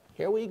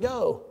 Here we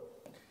go.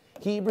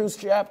 Hebrews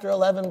chapter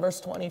 11,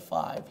 verse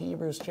 25.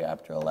 Hebrews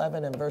chapter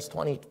 11 and verse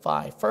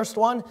 25. First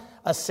one,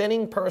 a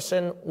sinning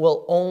person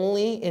will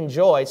only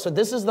enjoy. So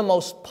this is the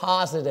most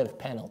positive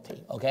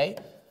penalty, okay?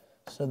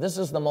 So this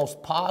is the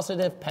most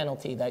positive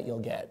penalty that you'll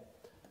get.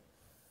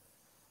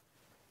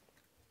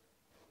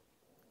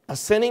 A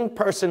sinning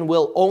person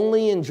will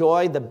only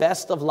enjoy the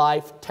best of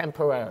life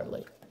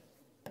temporarily.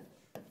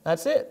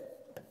 That's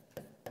it.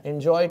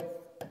 Enjoy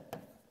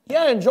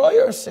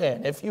your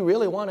sin. If you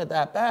really want it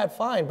that bad,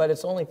 fine, but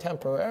it's only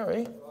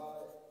temporary.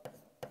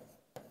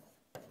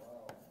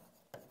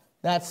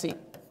 That's the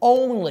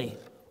only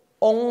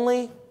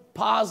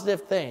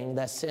positive thing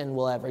that sin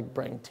will ever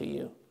bring to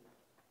you.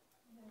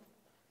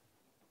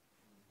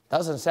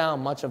 Doesn't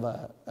sound much of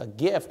a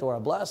gift or a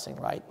blessing,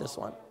 right? This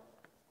one.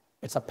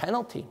 It's a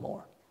penalty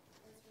more.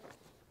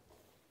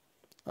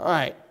 All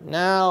right,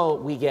 now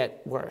we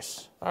get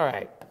worse. All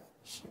right.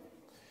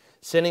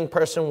 Sinning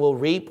person will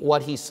reap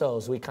what he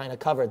sows. We kind of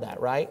covered that,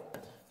 right?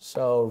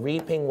 So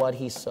reaping what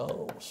he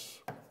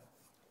sows.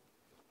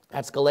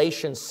 That's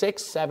Galatians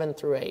 6, 7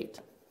 through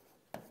 8.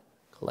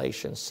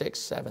 Galatians 6,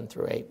 7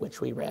 through 8, which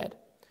we read.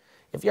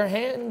 If your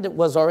hand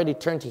was already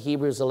turned to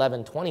Hebrews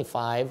 11,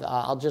 25,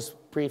 I'll just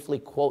briefly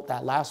quote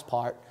that last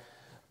part.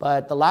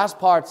 But the last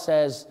part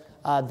says,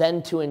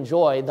 then to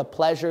enjoy the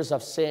pleasures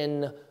of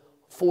sin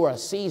for a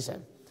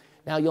season.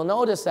 Now you'll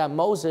notice that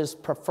Moses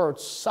preferred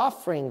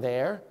suffering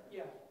there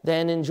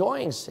than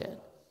enjoying sin.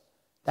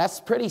 That's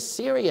pretty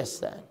serious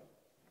then.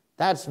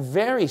 That's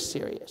very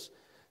serious.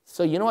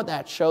 So you know what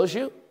that shows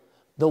you?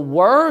 The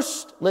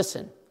worst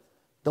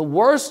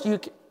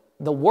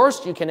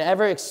you can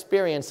ever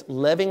experience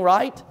living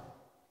right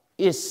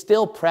is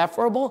still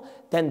preferable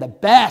than the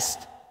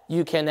best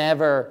you can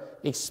ever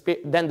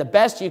experience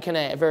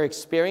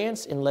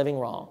in living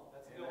wrong.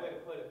 That's a good way to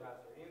put it,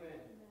 Pastor. Amen.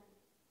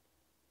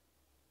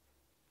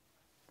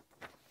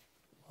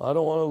 I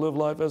don't want to live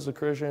life as a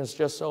Christian. It's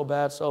just so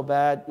bad, so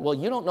bad. Well,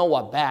 you don't know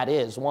what bad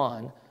is,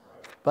 one.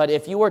 But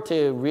if you were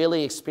to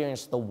really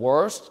experience the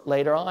worst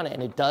later on,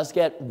 and it does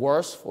get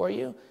worse for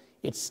you,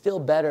 it's still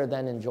better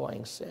than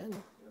enjoying sin.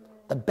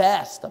 The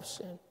best of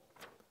sin.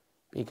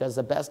 Because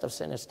the best of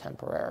sin is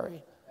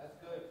temporary.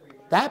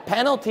 That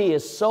penalty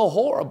is so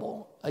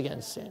horrible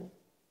against sin.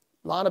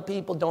 A lot of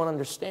people don't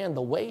understand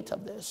the weight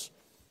of this.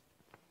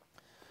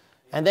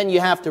 And then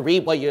you have to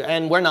reap what you,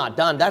 and we're not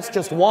done. That's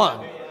just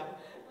one.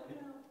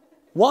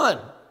 One.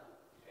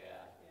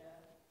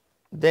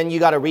 Then you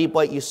got to reap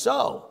what you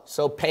sow.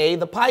 So pay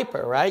the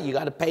piper, right? You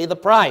got to pay the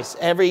price.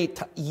 Every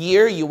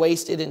year you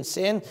wasted in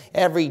sin.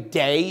 Every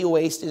day you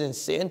wasted in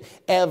sin.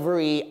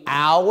 Every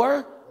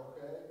hour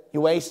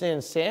you wasted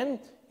in sin.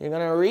 You're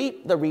going to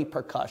reap the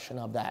repercussion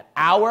of that.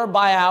 Hour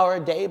by hour,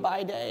 day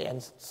by day,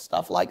 and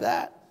stuff like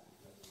that.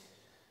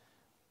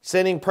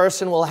 Sinning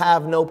person will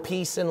have no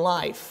peace in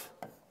life.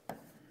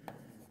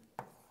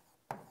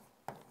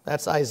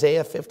 That's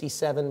Isaiah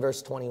 57,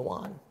 verse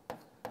 21.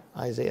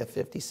 Isaiah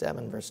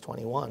 57, verse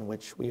 21,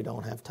 which we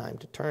don't have time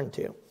to turn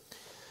to.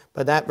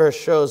 But that verse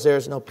shows there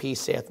is no peace,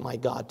 saith my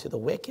God, to the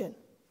wicked.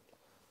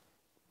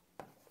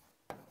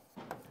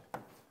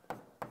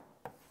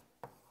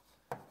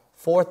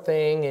 Fourth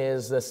thing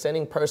is the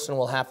sinning person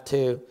will have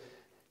to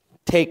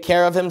take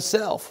care of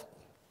himself.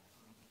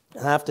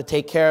 He'll have to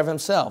take care of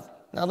himself.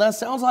 Now that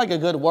sounds like a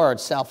good word,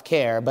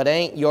 self-care, but it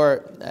ain't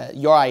your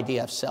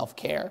idea of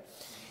self-care.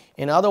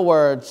 In other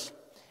words,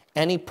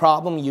 any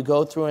problem you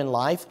go through in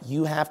life,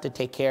 you have to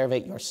take care of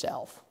it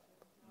yourself.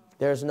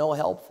 There's no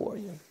help for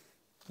you.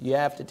 You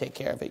have to take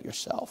care of it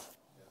yourself.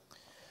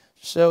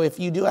 So if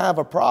you do have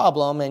a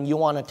problem and you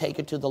want to take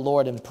it to the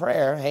Lord in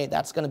prayer, hey,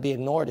 that's going to be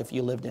ignored if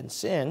you lived in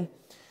sin.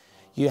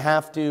 You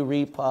have to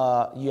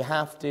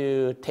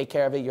take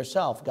care of it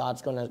yourself.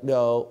 God's going to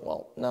go,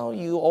 well, no,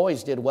 you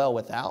always did well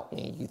without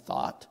me, you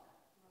thought,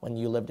 when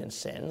you lived in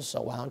sin.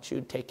 So why don't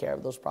you take care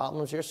of those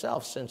problems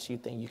yourself since you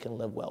think you can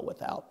live well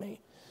without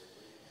me?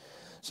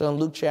 So in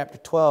Luke chapter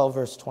 12,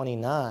 verse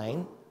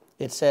 29,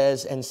 it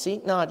says, and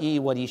seek not ye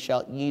what ye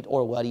shall eat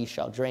or what ye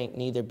shall drink,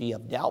 neither be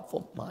of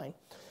doubtful mind.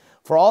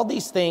 For all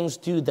these things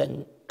do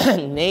the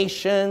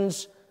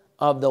nations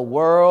of the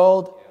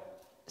world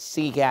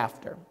seek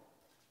after.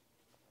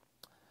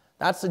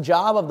 That's the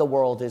job of the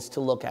world, is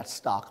to look at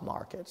stock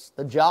markets.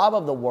 The job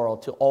of the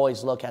world to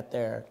always look at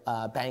their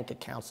bank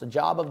accounts. The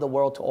job of the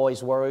world to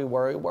always worry,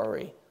 worry,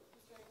 worry.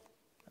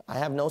 I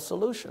have no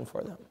solution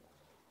for them.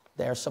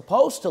 They're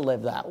supposed to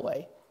live that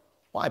way.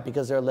 Why?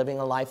 Because they're living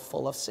a life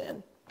full of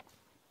sin.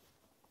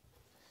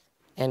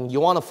 And you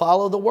want to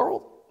follow the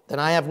world? Then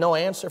I have no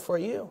answer for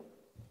you.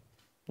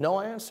 No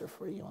answer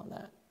for you on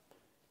that.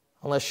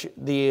 Unless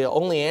the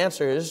only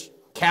answer is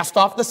cast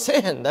off the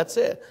sin. That's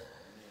it.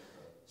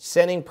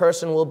 Sinning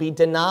person will be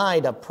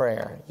denied of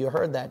prayer. You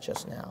heard that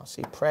just now.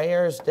 See,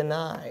 prayer is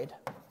denied.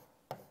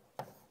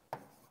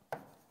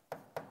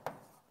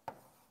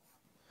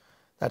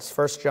 That's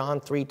 1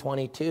 John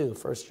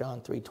 3:22. 1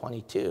 John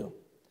 3:22.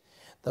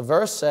 The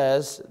verse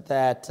says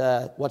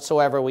that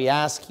whatsoever we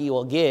ask, he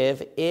will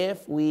give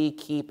if we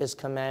keep his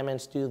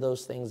commandments, do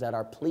those things that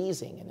are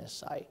pleasing in his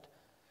sight.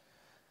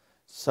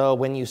 So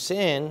when you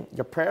sin,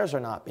 your prayers are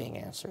not being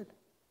answered.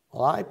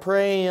 Well, I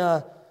pray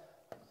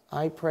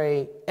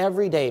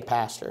every day,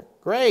 Pastor.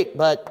 Great,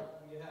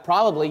 but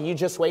probably you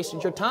just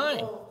wasted your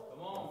time.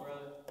 Come on,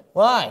 brother.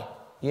 Why?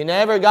 You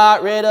never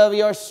got rid of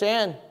your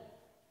sin.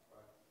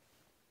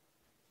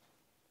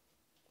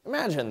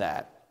 Imagine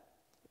that.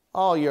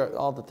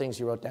 All the things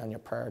you wrote down in your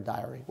prayer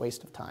diary,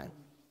 waste of time.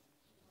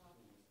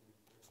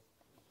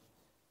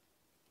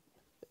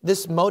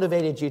 This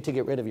motivated you to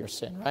get rid of your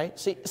sin, right?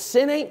 See,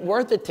 sin ain't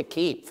worth it to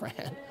keep,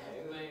 friend.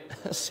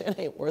 Sin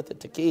ain't worth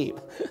it to keep.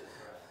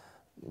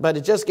 But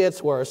it just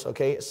gets worse,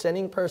 okay? A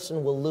sinning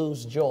person will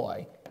lose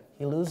joy.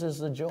 He loses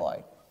the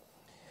joy.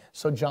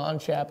 So John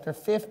chapter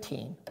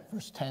 15,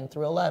 verse 10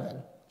 through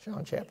 11.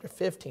 John chapter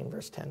 15,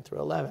 verse 10 through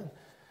 11.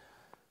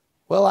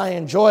 Well, I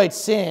enjoyed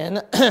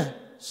sin,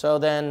 so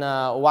then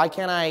why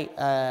can't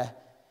I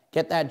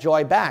get that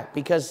joy back?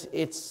 Because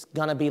it's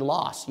going to be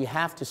loss. You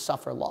have to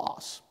suffer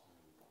loss.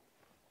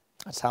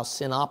 That's how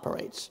sin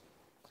operates.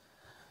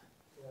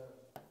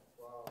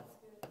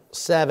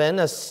 7,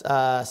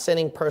 a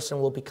sinning person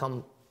will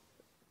become,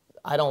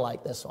 I don't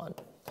like this one,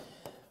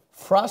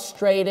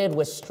 frustrated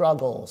with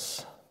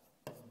struggles.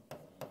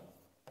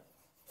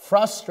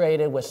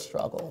 Frustrated with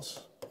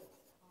struggles.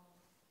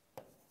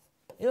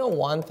 You know,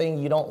 one thing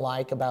you don't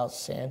like about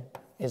sin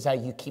is that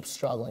you keep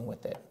struggling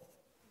with it.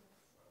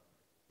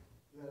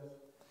 Yes.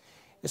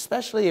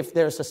 Especially if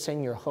there's a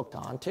sin you're hooked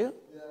onto. Yes.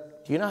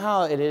 Do you know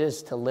how it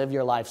is to live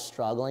your life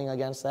struggling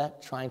against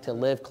that? Trying to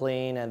live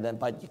clean,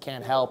 but you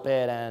can't help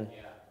it. And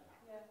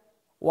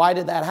why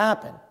did that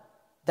happen?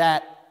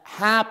 That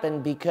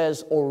happened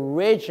because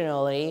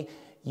originally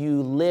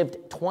you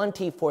lived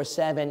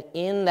 24/7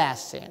 in that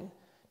sin.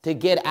 To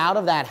get out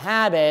of that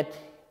habit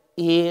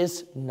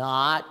is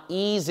not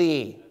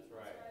easy. That's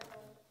right.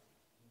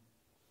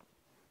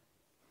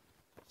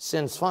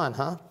 Sin's fun,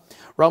 huh?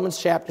 Romans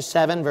chapter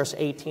 7, verse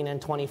 18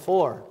 and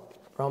 24.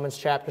 Romans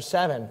chapter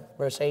 7,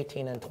 verse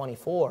 18 and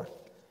 24.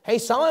 Hey,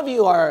 some of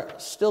you are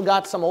still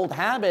got some old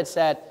habits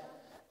that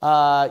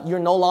you're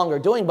no longer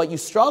doing, but you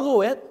struggle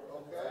with.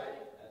 Okay.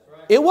 That's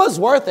right. It was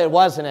worth it,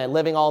 wasn't it,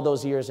 living all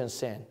those years in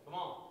sin? Come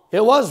on.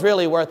 It was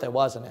really worth it,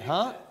 wasn't it,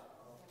 huh?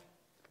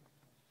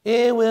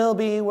 It will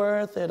be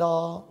worth it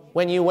all.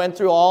 When you went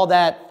through all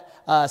that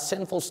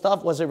sinful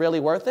stuff, was it really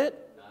worth it?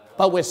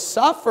 But with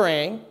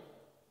suffering,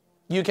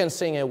 you can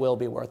sing it will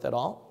be worth it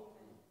all.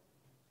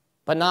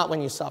 But not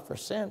when you suffer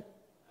sin.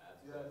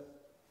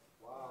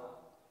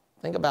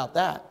 Think about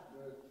that.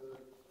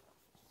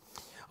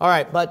 All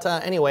right, but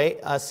anyway,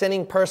 a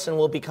sinning person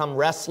will become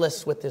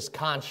restless with his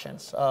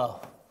conscience.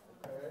 Oh.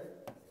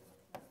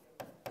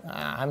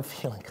 I'm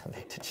feeling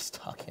convicted just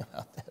talking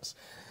about this.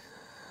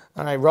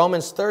 All right,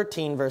 Romans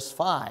 13, verse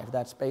 5.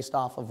 That's based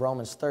off of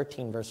Romans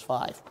 13, verse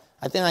 5.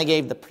 I think I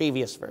gave the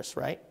previous verse,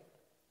 right?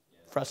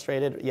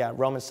 Frustrated? Yeah,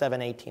 Romans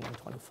 7, 18 and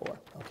 24.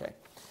 Okay.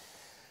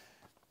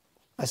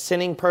 A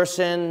sinning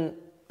person,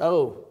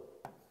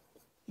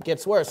 it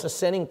gets worse. A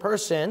sinning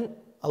person,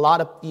 a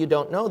lot of you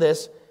don't know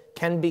this,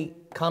 can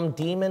become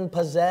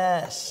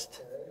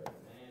demon-possessed.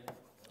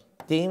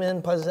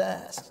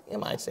 Demon-possessed. You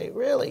might say,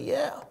 really?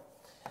 Yeah.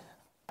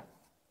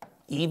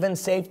 Even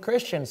saved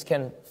Christians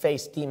can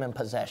face demon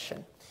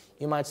possession.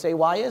 You might say,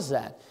 why is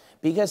that?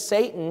 Because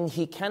Satan,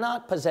 he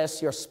cannot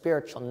possess your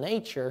spiritual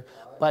nature,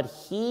 but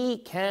he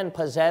can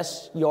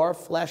possess your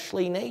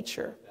fleshly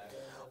nature.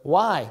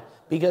 Why?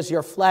 Because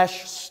your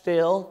flesh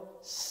still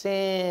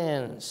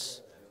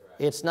sins.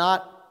 It's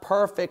not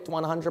perfect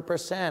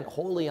 100%,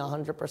 holy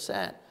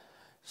 100%.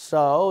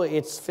 So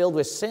it's filled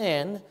with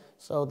sin,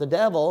 so the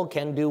devil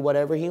can do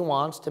whatever he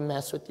wants to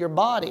mess with your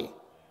body.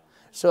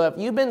 So if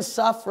you've been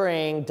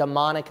suffering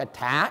demonic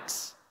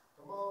attacks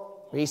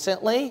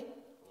recently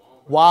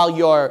while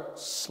you're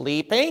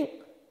sleeping,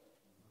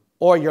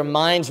 or your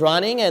mind's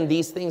running and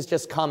these things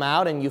just come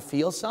out and you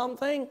feel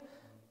something,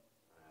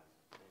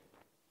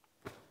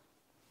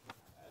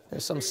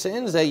 there's some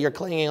sins that you're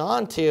clinging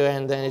on to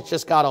and then it's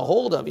just got a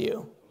hold of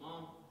you.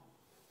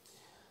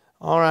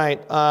 All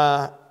right.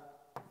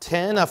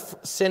 10, a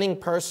sinning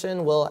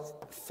person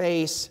will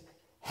face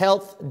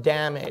health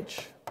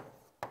damage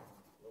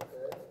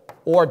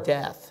or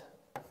death.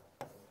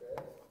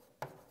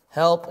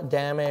 Health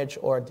damage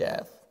or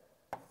death.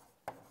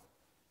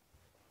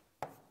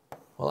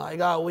 Well, I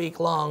got weak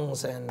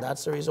lungs, and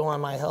that's the reason why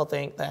my health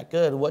ain't that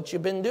good. What you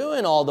been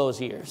doing all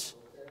those years?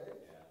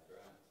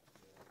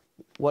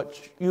 What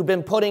you've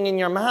been putting in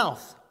your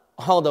mouth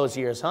all those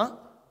years, huh?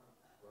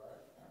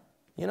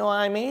 You know what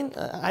I mean?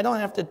 I don't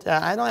have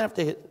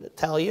to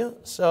tell you.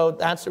 So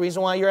that's the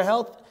reason why your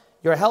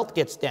health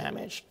gets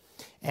damaged,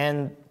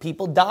 and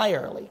people die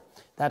early.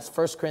 That's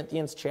 1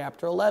 Corinthians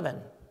chapter 11.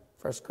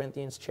 1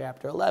 Corinthians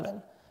chapter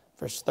 11,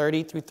 verse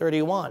 30 through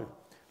 31. 1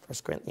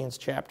 Corinthians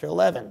chapter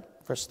 11,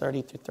 verse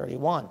 30 through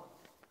 31.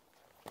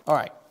 All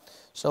right,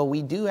 so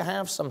we do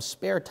have some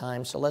spare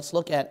time, so let's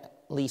look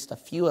at least a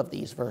few of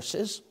these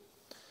verses.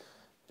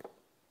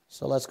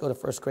 So let's go to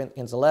 1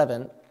 Corinthians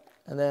 11.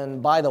 And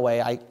then, by the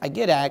way, I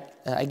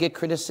get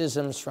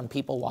criticisms from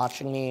people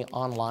watching me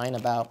online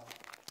about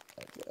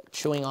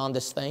chewing on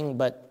this thing,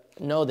 but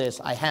know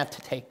this, I have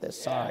to take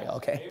this. Sorry,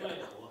 okay?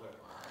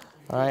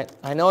 All right,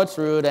 I know it's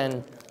rude,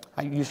 and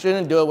you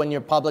shouldn't do it when you're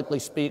publicly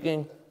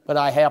speaking, but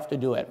I have to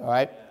do it, all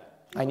right?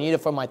 I need it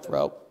for my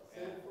throat.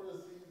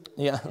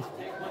 Yeah.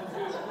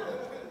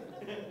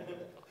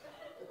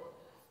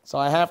 So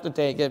I have to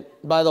take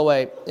it. By the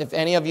way, if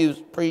any of you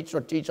preach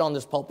or teach on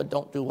this pulpit,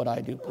 don't do what I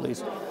do,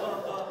 please.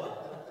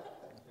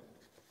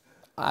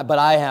 But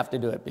I have to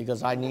do it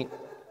because I'm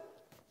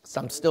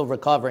still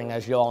recovering,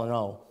 as you all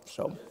know.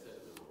 So,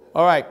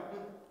 all right,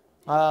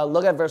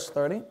 look at verse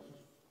 30.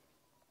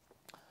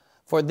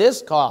 For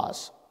this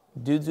cause,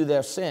 due to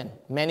their sin,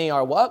 many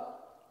are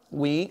what?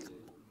 Weak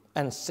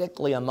and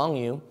sickly among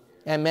you,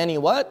 and many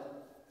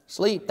what?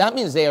 Sleep. That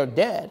means they are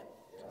dead.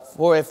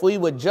 For if we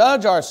would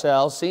judge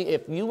ourselves, see,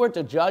 if you were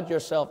to judge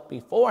yourself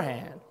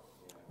beforehand,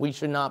 we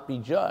should not be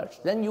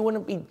judged. Then you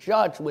wouldn't be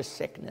judged with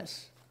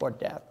sickness or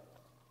death.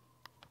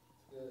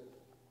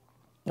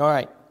 All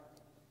right.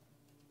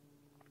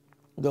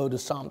 Go to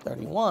Psalm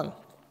 31.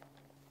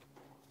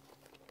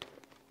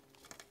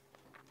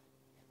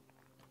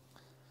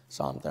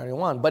 Psalm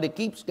 31. But it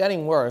keeps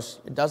getting worse.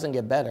 It doesn't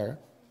get better.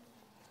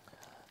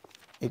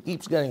 It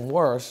keeps getting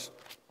worse.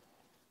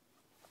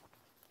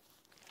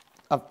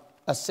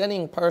 A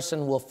sinning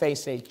person will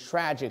face a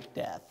tragic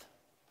death.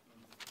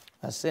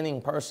 A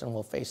sinning person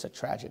will face a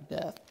tragic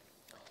death.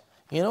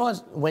 You know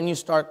what? When you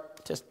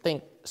start to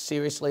think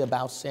seriously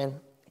about sin,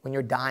 when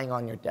you're dying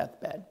on your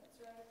deathbed,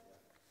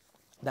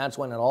 that's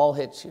when it all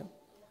hits you.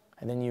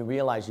 And then you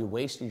realize you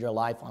wasted your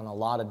life on a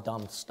lot of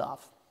dumb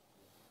stuff.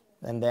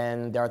 And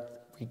then there are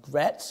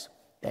regrets,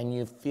 then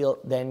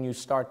you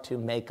start to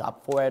make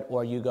up for it,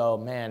 or you go,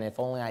 man, if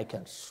only I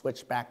can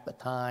switch back the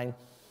time.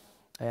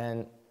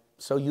 And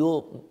so you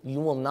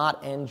will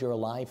not end your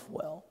life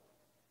well.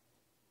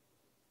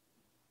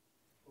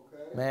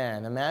 Okay.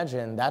 Man,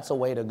 imagine that's a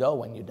way to go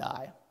when you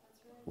die,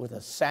 with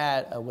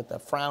a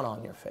frown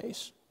on your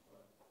face.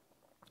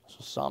 So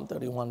Psalm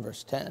 31,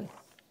 verse 10.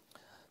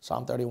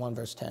 Psalm 31,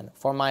 verse 10.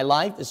 For my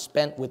life is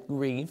spent with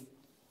grief,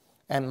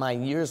 and my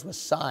years with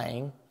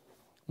sighing.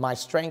 My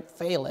strength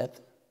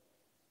faileth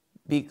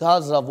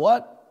because of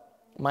what?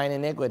 Mine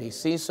iniquity.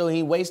 See, so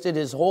he wasted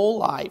his whole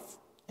life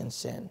in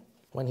sin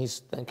when he's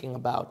thinking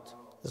about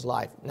his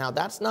life. Now,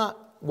 that's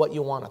not what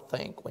you want to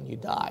think when you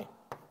die.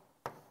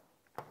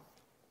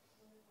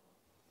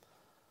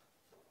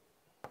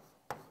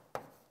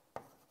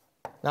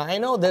 Now, I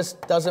know this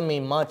doesn't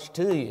mean much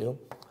to you,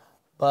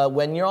 but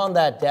when you're on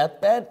that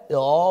deathbed,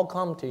 it'll all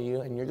come to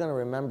you, and you're going to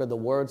remember the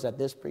words that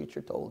this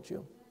preacher told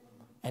you.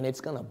 And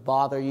it's going to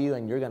bother you,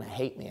 and you're going to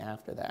hate me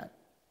after that.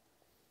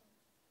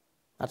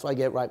 That's why I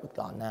get right with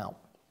God now.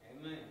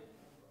 Amen.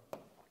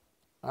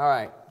 All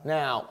right,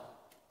 now,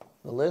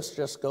 the list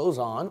just goes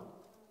on.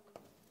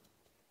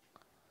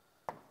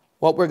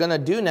 What we're going to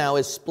do now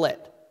is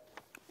split.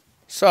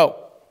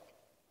 So,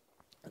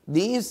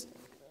 these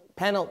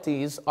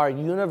penalties are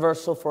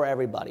universal for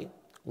everybody,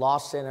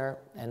 lost sinner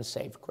and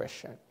saved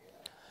Christian.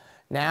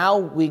 Now,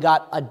 we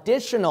got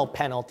additional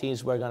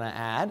penalties we're going to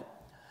add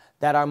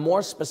that are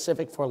more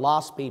specific for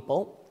lost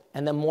people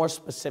and then more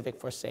specific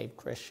for saved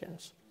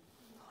Christians.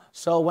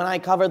 So when I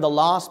cover the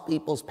lost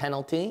people's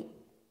penalty,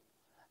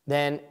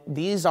 then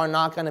these are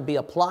not going to be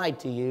applied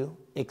to you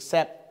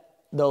except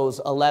those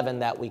 11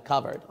 that we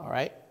covered, all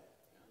right?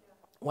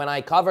 When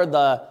I cover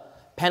the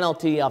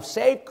penalty of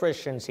saved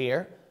Christians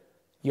here,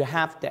 you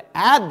have to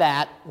add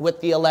that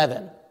with the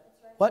 11.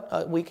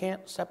 What? We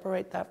can't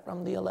separate that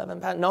from the 11?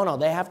 No,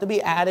 they have to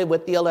be added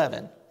with the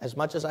 11. As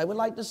much as I would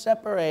like to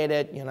separate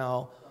it,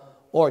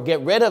 or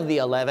get rid of the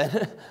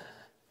 11,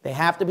 they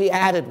have to be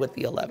added with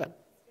the 11.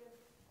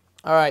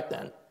 All right,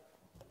 then.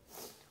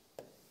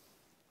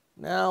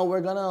 Now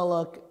we're going to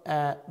look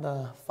at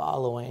the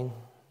following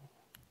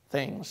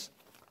things.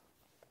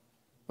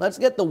 Let's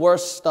get the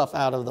worst stuff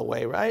out of the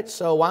way, right?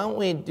 So why don't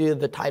we do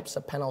the types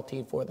of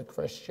penalty for the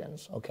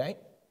Christians, okay?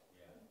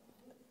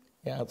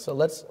 Yeah, so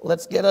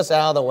let's get us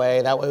out of the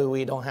way. That way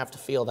we don't have to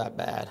feel that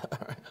bad.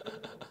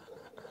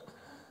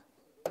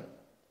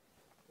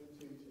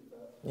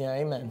 Yeah,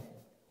 amen.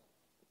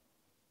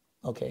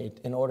 Okay,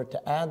 in order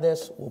to add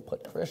this, we'll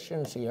put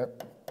Christians here,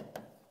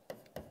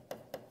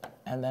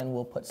 and then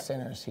we'll put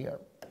sinners here.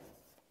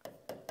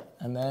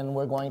 And then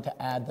we're going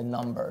to add the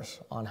numbers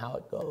on how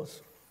it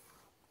goes.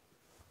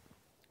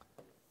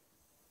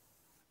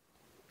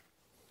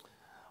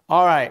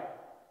 All right.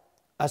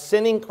 A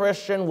sinning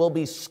Christian will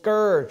be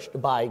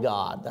scourged by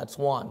God. That's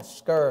one,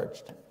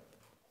 scourged.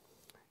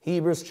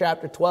 Hebrews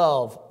chapter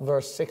 12,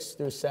 verse 6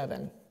 through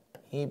 7.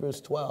 Hebrews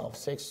 12,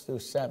 6 through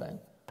 7.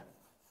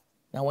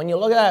 Now, when you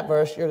look at that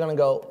verse, you're going to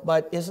go,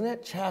 but isn't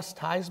it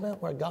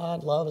chastisement where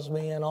God loves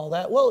me and all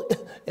that? Well,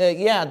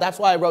 yeah, that's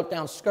why I wrote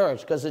down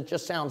scourge, because it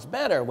just sounds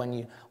better when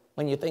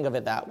you think of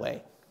it that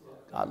way.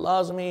 God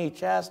loves me,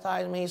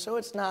 chastises me, so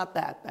it's not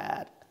that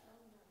bad.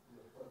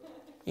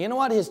 You know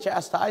what his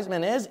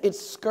chastisement is? It's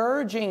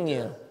scourging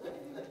you.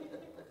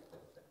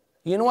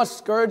 You know what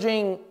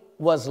scourging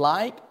was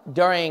like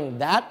during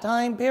that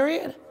time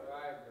period?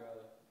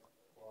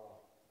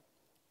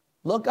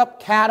 Look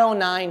up cat o'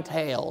 nine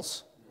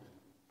tails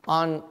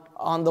on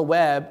the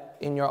web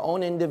in your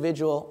own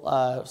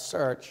individual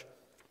search,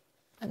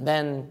 and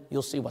then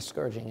you'll see what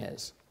scourging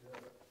is.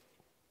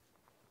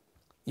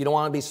 You don't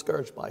want to be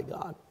scourged by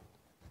God.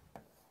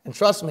 And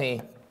trust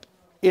me,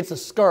 it's a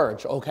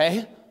scourge,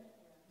 okay?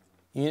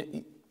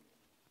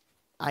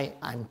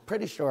 I'm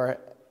pretty sure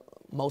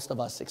most of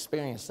us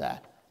experience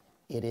that.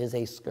 It is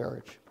a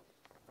scourge.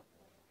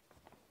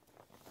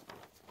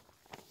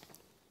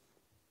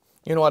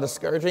 You know what a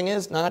scourging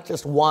is? Not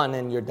just one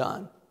and you're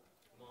done.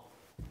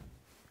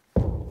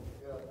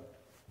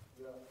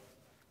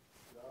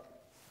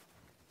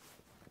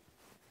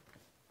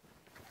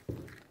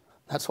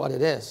 That's what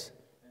it is.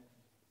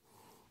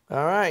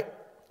 All right.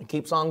 It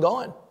keeps on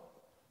going.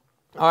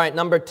 All right,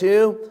 number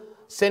 2,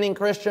 sinning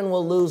Christian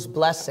will lose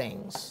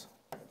blessings.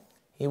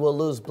 He will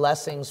lose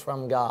blessings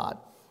from God.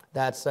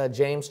 That's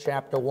James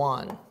chapter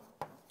 1,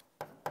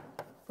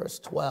 verse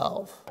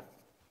 12.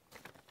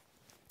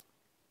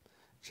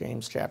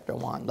 James chapter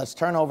 1. Let's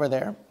turn over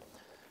there.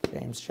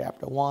 James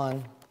chapter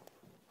 1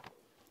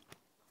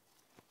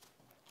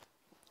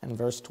 and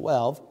verse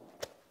 12.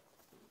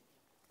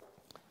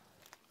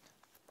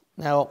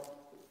 Now,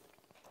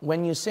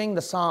 when you sing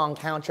the song,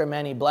 Count Your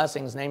Many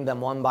Blessings, Name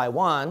Them One by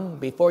One,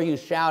 before you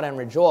shout and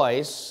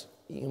rejoice,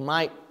 you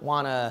might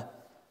want to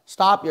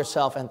stop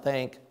yourself and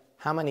think,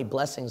 how many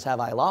blessings have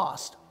I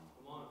lost?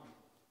 Come on.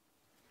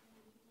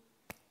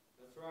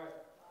 That's right.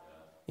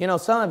 You know,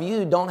 some of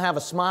you don't have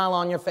a smile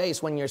on your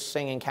face when you're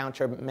singing Count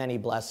Your Many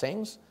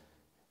Blessings,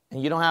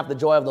 and you don't have the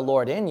joy of the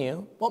Lord in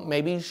you. Well,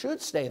 maybe you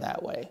should stay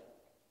that way.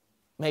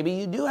 Maybe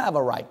you do have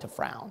a right to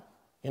frown.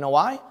 You know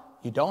why?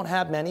 You don't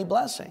have many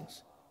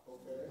blessings.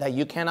 That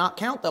you cannot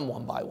count them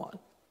one by one.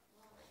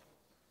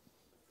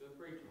 Good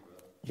preaching,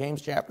 brother.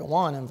 James chapter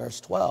 1 and verse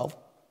 12.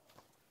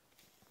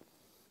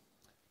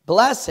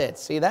 Blessed,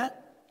 see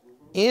that?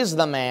 Is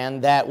the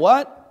man that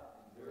what?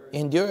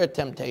 Endureth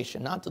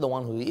temptation, not to the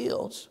one who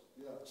yields.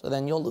 So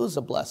then you'll lose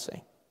a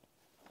blessing.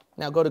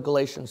 Now go to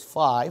Galatians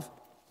 5.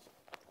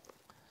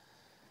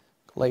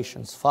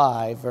 Galatians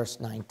 5, verse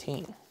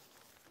 19.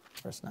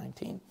 Verse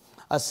 19.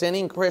 A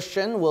sinning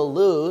Christian will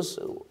lose.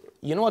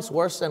 You know what's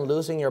worse than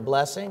losing your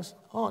blessings?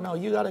 Oh, no,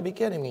 you got to be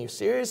kidding me.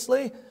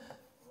 Seriously?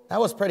 That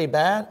was pretty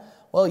bad.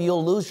 Well,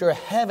 you'll lose your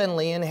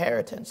heavenly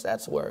inheritance.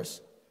 That's worse.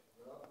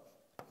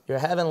 Your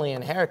heavenly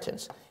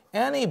inheritance.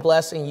 Any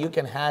blessing you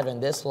can have in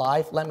this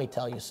life, let me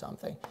tell you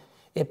something.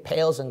 It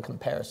pales in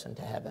comparison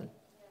to heaven.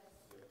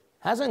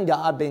 Hasn't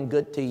God been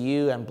good to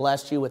you and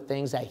blessed you with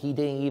things that he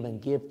didn't even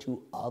give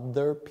to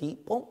other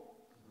people?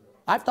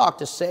 I've talked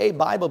to saved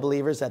Bible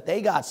believers that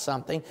they got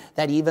something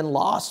that even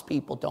lost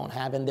people don't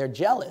have, and they're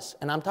jealous.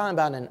 And I'm talking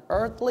about an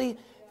earthly,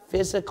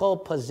 physical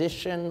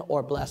position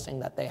or blessing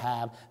that they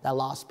have that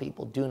lost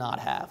people do not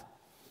have.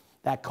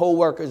 That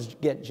co-workers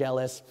get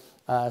jealous.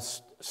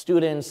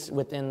 Students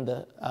within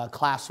the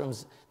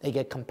classrooms, they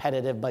get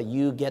competitive, but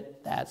you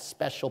get that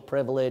special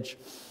privilege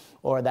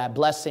or that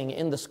blessing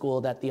in the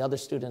school that the other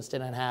students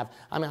didn't have.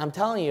 I mean, I'm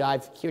telling you,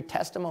 I've heard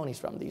testimonies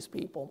from these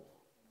people.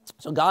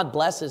 So God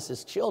blesses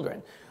his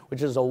children,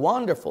 which is a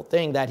wonderful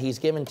thing that he's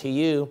given to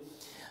you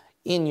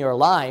in your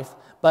life.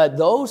 But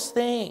those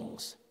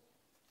things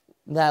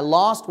that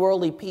lost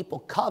worldly people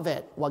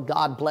covet, what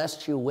God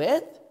blessed you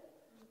with,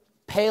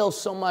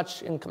 pales so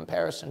much in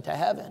comparison to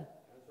heaven.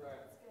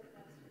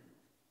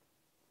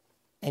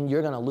 And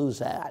you're going to lose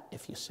that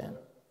if you sin.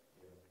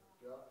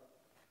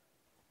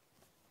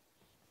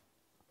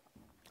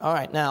 All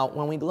right, now,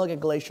 when we look at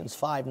Galatians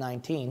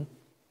 5:19,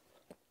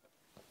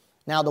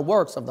 now the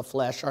works of the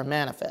flesh are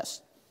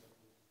manifest,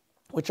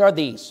 which are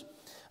these: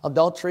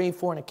 adultery,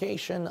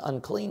 fornication,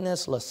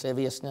 uncleanness,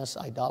 lasciviousness,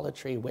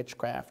 idolatry,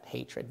 witchcraft,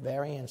 hatred,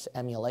 variance,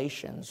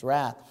 emulations,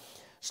 wrath,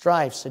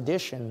 strife,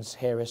 seditions,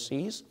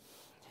 heresies,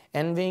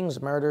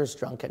 envyings, murders,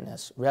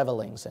 drunkenness,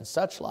 revelings, and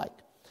such like,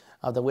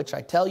 of the which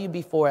I tell you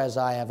before, as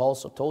I have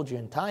also told you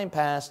in time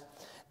past,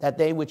 that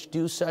they which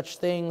do such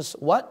things,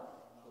 what?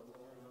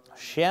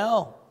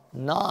 Shall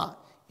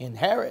not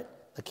inherit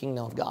the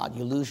kingdom of God.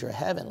 You lose your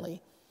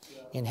heavenly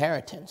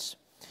inheritance.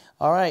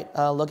 All right,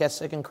 look at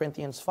 2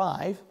 Corinthians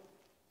 5.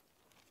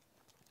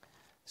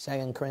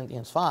 2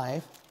 Corinthians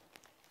 5.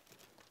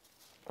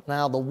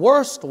 Now, the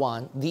worst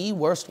one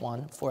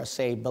for a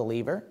saved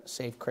believer,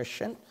 saved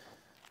Christian,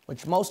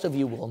 which most of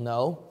you will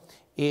know,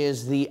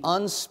 is the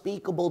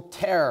unspeakable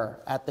terror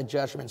at the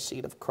judgment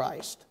seat of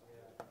Christ.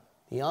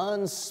 The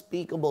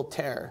unspeakable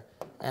terror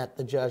at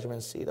the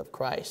judgment seat of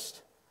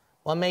Christ.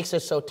 What makes it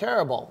so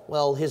terrible?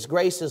 Well, His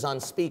grace is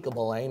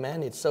unspeakable,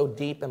 amen? It's so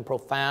deep and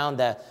profound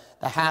that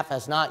the half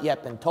has not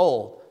yet been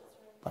told.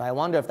 But I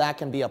wonder if that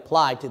can be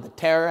applied to the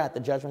terror at the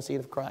judgment seat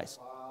of Christ.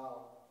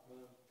 Wow.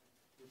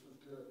 This is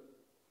good.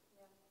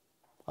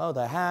 Oh,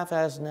 the half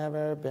has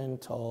never been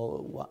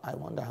told. I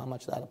wonder how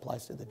much that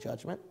applies to the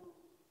judgment.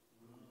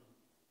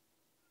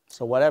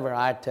 So whatever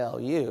I tell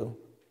you,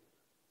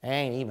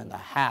 ain't even the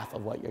half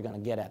of what you're going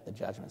to get at the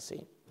judgment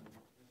seat.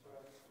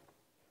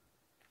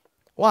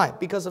 Why?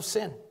 Because of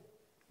sin.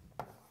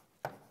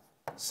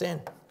 Sin.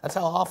 That's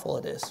how awful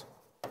it is.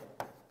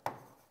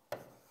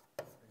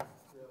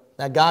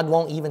 That God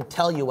won't even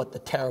tell you what the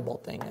terrible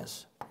thing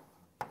is.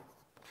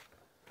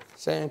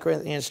 2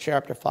 Corinthians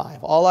chapter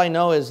 5. All I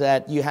know is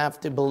that you have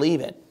to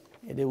believe it.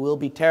 It will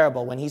be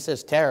terrible. When He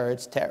says terror,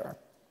 it's terror.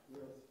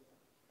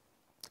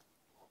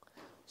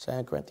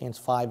 2 Corinthians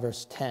 5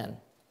 verse 10.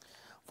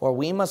 For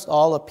we must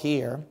all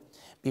appear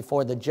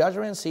before the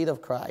judgment seat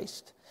of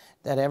Christ,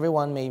 that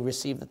everyone may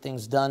receive the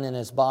things done in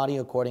his body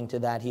according to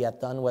that he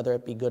hath done, whether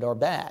it be good or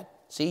bad.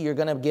 See, you're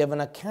going to give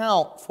an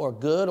account for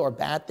good or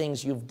bad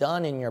things you've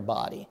done in your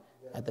body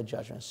at the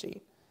judgment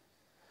seat.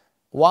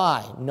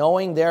 Why?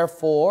 Knowing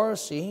therefore,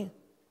 see,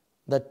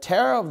 the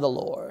terror of the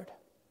Lord,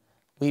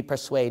 we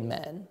persuade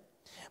men,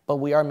 but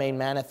we are made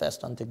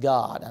manifest unto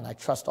God, and I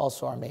trust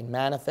also are made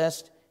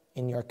manifest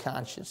in your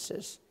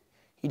consciences.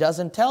 He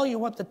doesn't tell you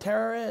what the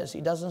terror is.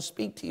 He doesn't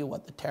speak to you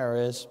what the terror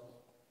is.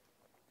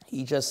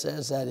 He just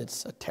says that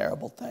it's a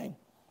terrible thing.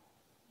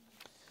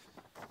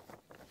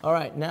 All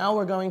right, now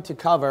we're going to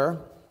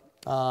cover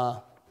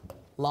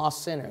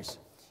lost sinners.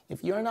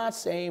 If you're not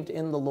saved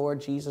in the Lord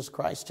Jesus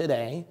Christ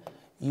today,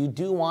 you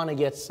do want to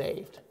get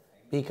saved,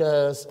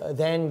 because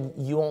then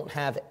you won't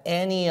have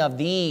any of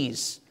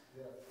these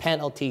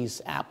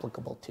penalties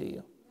applicable to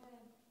you.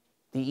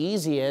 The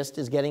easiest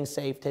is getting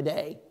saved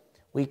today.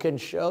 You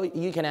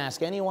can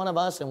ask any one of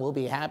us, and we'll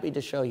be happy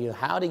to show you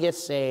how to get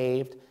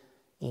saved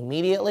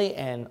immediately,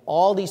 and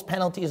all these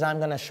penalties I'm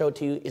going to show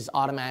to you is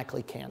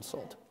automatically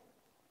canceled.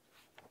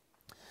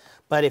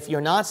 But if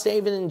you're not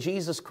saved in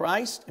Jesus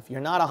Christ, if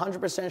you're not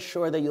 100%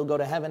 sure that you'll go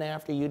to heaven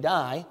after you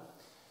die,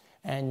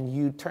 and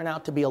you turn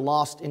out to be a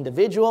lost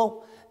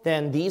individual,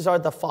 then these are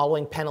the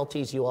following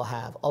penalties you will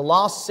have. A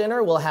lost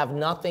sinner will have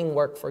nothing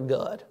work for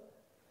good.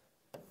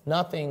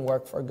 Nothing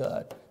work for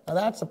good. Now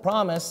that's a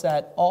promise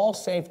that all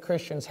saved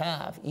Christians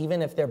have,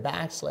 even if they're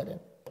backslidden,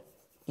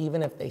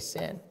 even if they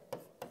sin.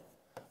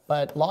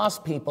 But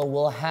lost people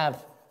will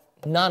have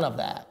none of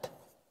that.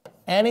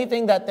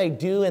 Anything that they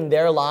do in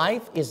their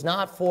life is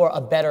not for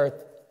a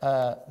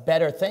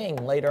better thing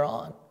later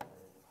on.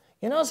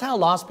 You notice how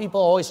lost people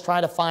always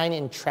try to find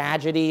in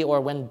tragedy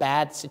or when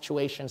bad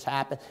situations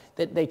happen,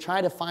 that they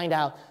try to find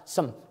out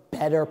some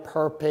better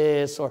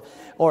purpose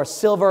or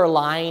silver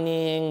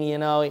lining,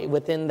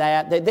 within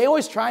that. They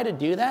always try to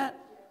do that,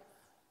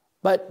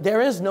 but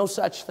there is no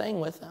such thing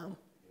with them.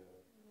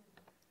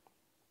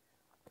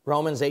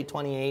 Romans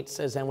 8:28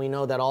 says, and we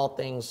know that all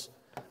things,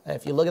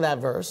 if you look at that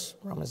verse,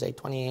 Romans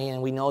 8:28,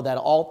 and we know that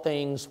all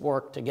things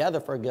work together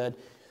for good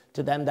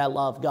to them that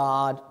love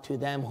God, to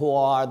them who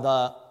are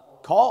the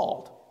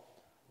called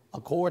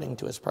according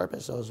to His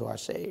purpose, those who are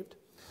saved.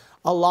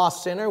 A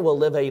lost sinner will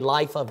live a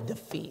life of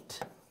defeat.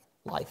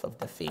 Life of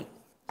defeat.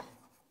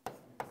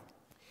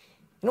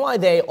 You know why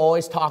they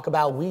always talk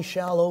about we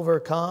shall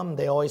overcome?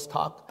 They always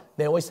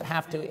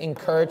have to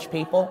encourage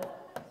people.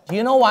 Do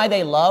you know why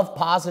they love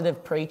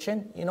positive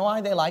preaching? You know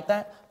why they like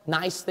that?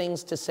 Nice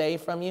things to say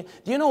from you.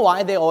 Do you know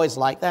why they always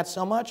like that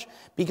so much?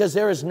 Because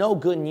there is no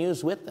good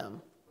news with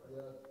them.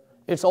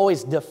 It's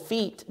always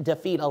defeat,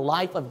 a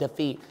life of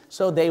defeat.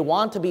 So they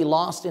want to be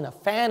lost in a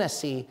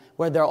fantasy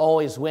where they're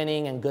always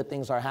winning and good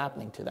things are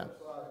happening to them.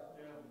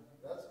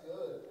 That's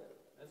good.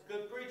 That's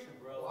good preaching,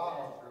 bro.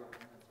 Wow.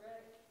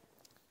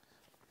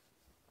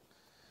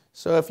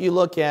 So if you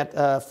look at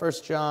 1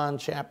 John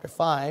chapter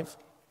 5,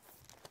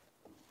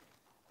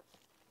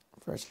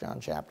 1 John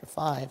chapter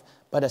 5,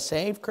 but a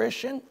saved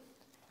Christian,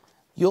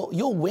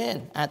 you'll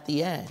win at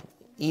the end.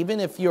 Even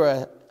if you're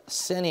a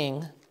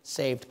sinning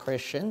saved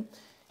Christian,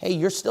 hey,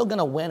 you're still going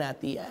to win at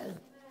the end.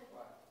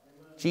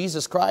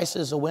 Jesus Christ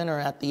is a winner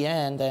at the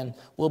end, and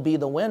we'll be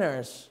the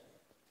winners.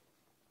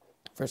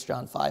 1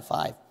 John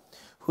 5:5.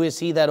 Who is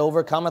he that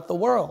overcometh the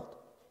world?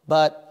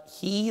 But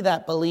he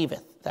that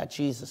believeth that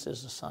Jesus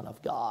is the Son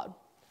of God.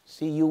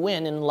 See, you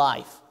win in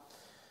life.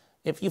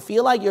 If you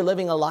feel like you're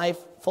living a life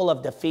full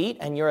of defeat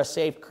and you're a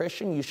saved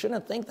Christian, you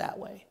shouldn't think that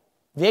way.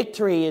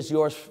 Victory is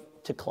yours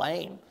to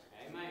claim.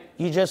 Amen.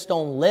 You just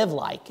don't live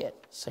like it,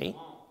 see?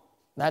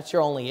 That's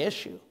your only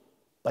issue.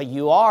 But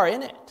you are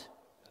in it.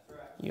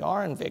 You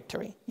are in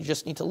victory. You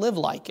just need to live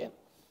like it.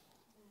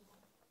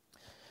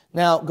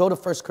 Now, go to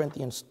 1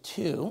 Corinthians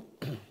 2.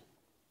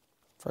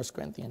 1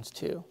 Corinthians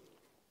 2.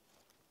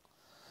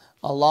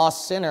 A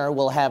lost sinner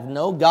will have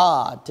no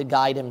God to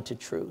guide him to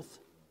truth.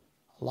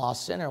 A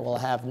lost sinner will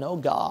have no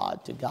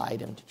God to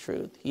guide him to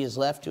truth. He is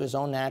left to his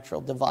own natural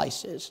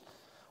devices.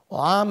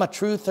 Well, I'm a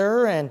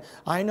truther, and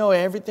I know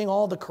everything,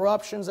 all the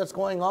corruptions that's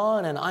going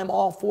on, and I'm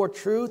all for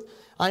truth.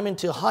 I'm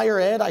into higher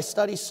ed. I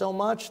study so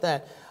much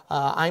that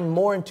I'm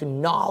more into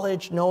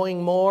knowledge,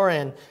 knowing more.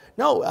 And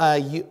no,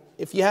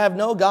 if you have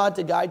no God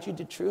to guide you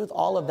to truth,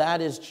 all of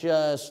that is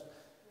just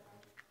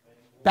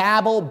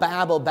babble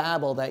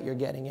that you're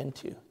getting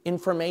into.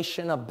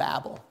 Information of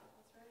babble.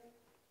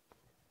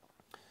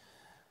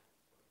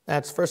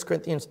 That's 1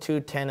 Corinthians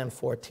 2, 10 and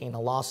 14. A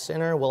lost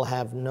sinner will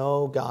have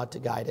no God to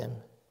guide him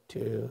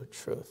to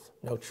truth.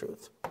 No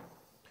truth.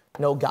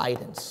 No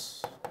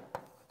guidance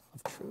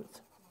of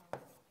truth.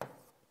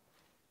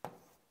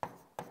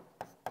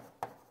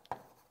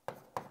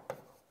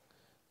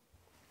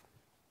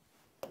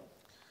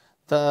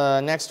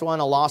 The next one,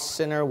 a lost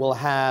sinner will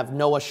have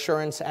no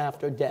assurance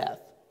after death.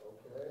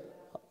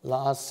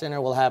 Lost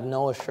sinner will have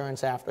no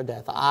assurance after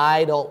death.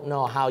 I don't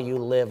know how you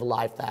live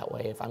life that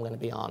way, if I'm going to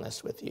be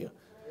honest with you.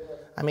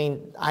 I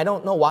mean, I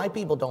don't know why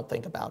people don't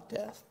think about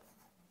death.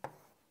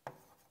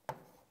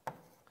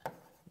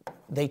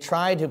 They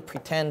try to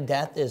pretend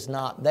death is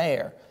not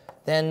there.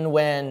 Then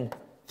when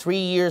 3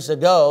 years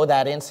ago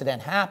that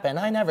incident happened,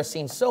 I never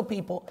seen so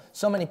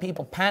many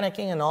people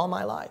panicking in all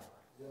my life.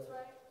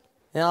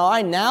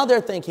 Now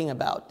they're thinking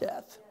about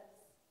death.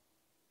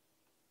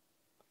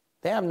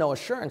 They have no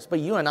assurance, but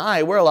you and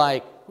I, we're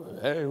like,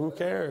 hey, who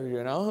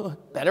cares,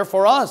 Better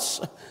for us.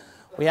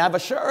 We have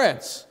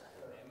assurance.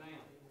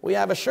 We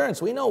have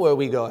assurance. We know where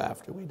we go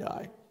after we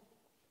die.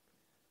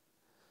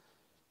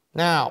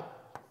 Now,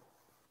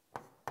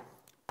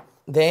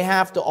 they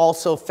have to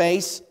also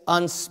face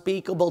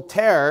unspeakable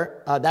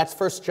terror. That's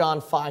 1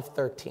 John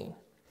 5:13.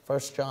 1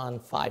 John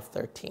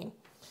 5:13.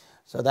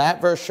 So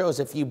that verse shows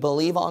if you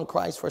believe on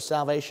Christ for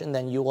salvation,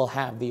 then you will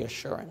have the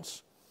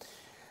assurance.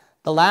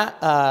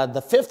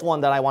 The fifth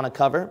one that I want to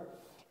cover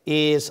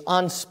is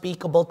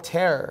unspeakable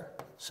terror.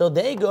 So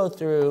they go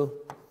through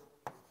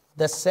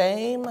the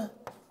same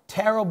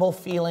terrible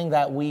feeling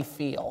that we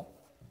feel.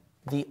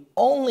 The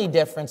only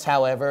difference,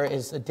 however,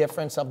 is the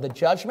difference of the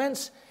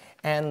judgments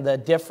and the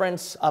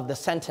difference of the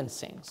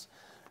sentencings.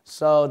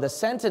 So the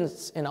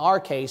sentence, in our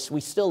case,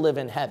 we still live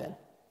in heaven.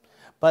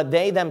 But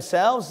they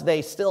themselves,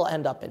 they still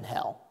end up in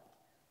hell.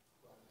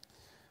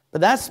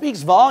 But that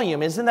speaks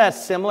volume. Isn't that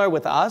similar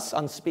with us,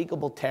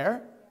 unspeakable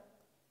terror?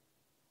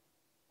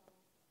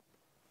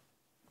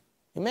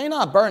 You may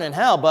not burn in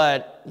hell,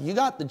 but you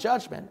got the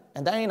judgment.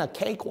 And that ain't a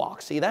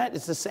cakewalk. See that?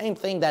 It's the same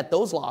thing that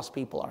those lost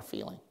people are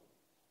feeling.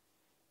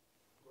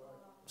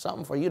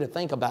 Something for you to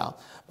think about.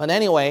 But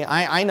anyway,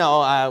 I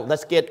know,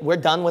 we're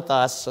done with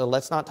us, so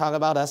let's not talk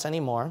about us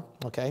anymore,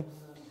 okay?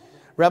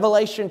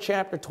 Revelation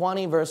chapter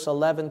 20, verse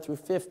 11 through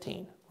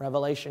 15.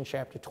 Revelation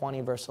chapter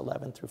 20, verse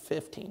 11 through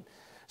 15.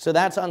 So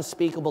that's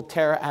unspeakable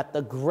terror at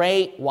the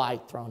great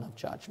white throne of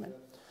judgment.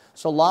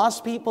 So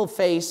lost people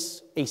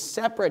face a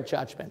separate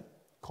judgment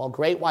called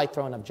great white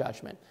throne of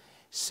judgment.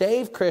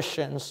 Saved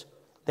Christians,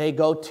 they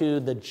go to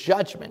the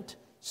judgment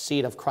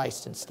seat of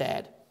Christ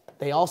instead.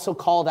 They also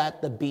call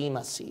that the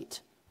bema seat.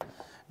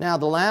 Now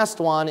the last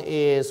one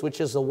is, which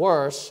is the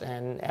worst,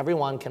 and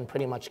everyone can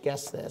pretty much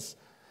guess this.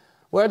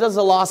 Where does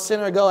the lost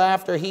sinner go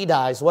after he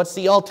dies? What's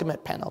the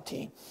ultimate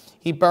penalty?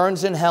 He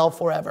burns in hell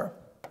forever.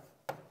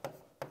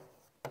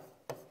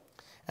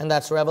 And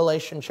that's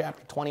Revelation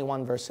chapter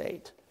 21, verse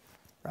 8.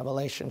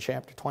 Revelation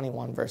chapter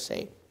 21, verse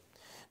 8.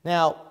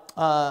 Now,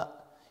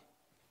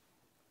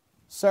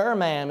 sir,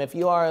 ma'am, if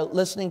you are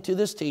listening to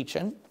this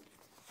teaching,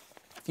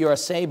 if you're a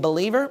saved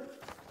believer,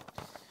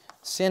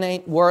 sin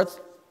ain't worth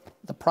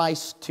the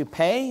price to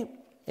pay.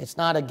 It's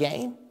not a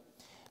game.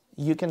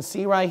 You can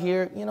see right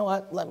here, you know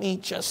what, let me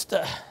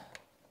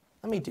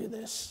do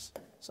this.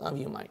 Some of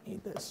you might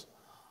need this.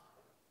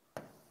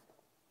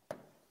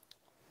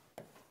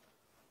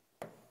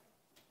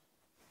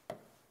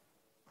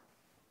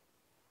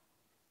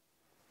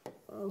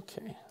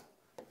 Okay,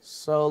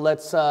 so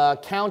let's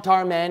count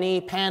our many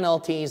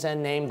penalties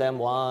and name them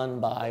one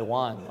by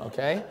one,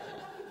 okay?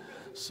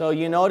 So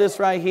you notice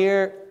right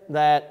here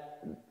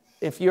that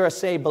if you're a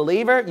saved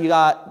believer,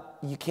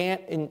 you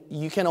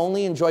can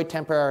only enjoy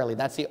temporarily.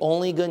 That's the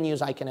only good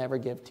news I can ever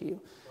give to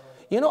you.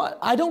 You know what?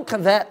 I don't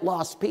covet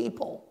lost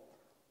people.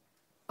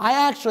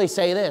 I actually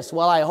say this,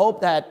 well, I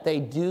hope that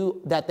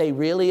they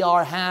really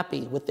are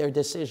happy with their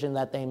decision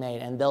that they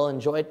made and they'll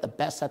enjoy it the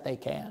best that they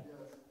can.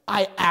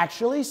 I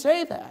actually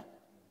say that.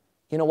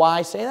 You know why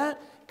I say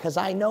that? Because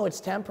I know it's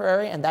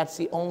temporary and that's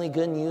the only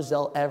good news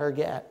they'll ever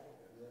get.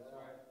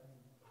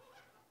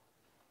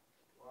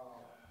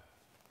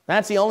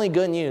 That's the only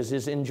good news,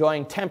 is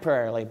enjoying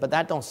temporarily, but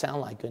that don't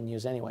sound like good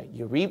news anyway.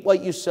 You reap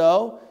what you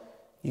sow,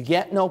 you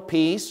get no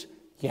peace,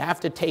 you have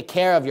to take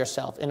care of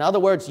yourself. In other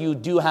words, you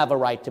do have a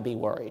right to be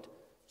worried.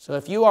 So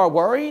if you are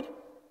worried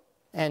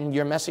and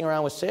you're messing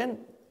around with sin,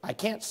 I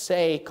can't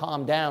say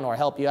calm down or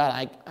help you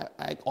out.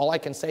 All I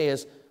can say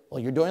is Well,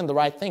 you're doing the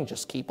right thing.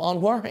 Just keep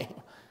on worrying.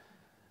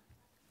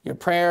 Your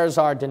prayers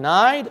are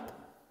denied.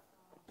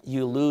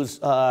 You lose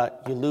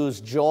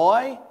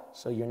joy,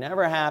 so you're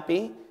never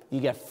happy. You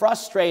get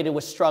frustrated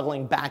with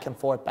struggling back and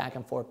forth,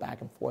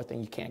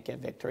 and you can't get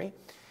victory.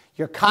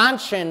 Your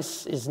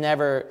conscience is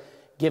never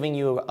giving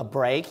you a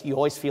break. You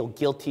always feel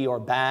guilty or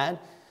bad.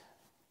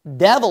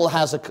 Devil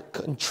has a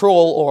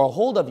control or a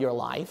hold of your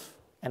life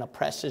and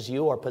oppresses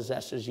you or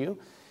possesses you.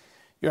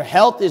 Your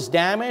health is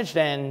damaged,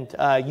 and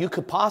you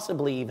could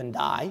possibly even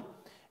die.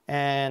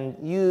 And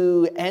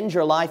you end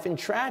your life in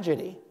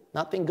tragedy.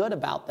 Nothing good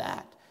about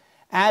that.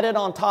 Added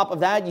on top of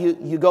that,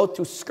 you go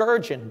through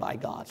scourging by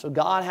God. So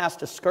God has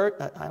to scourge.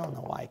 I don't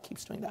know why it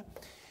keeps doing that.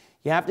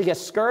 You have to get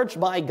scourged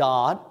by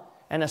God.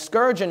 And a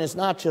scourging is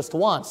not just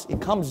once.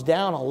 It comes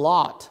down a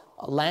lot.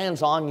 It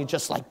lands on you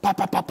just like, bah,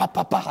 bah, bah, bah,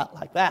 bah, bah,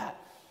 like that.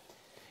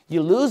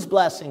 You lose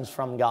blessings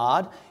from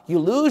God. You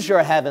lose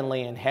your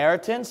heavenly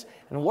inheritance.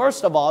 And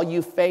worst of all,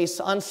 you face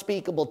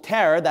unspeakable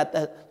terror that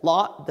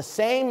the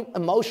same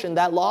emotion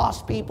that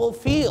lost people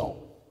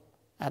feel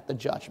at the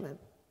judgment.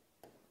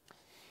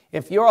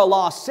 If you're a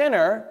lost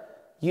sinner,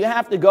 you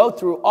have to go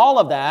through all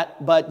of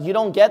that, but you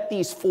don't get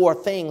these 4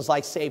 things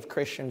like saved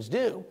Christians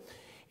do.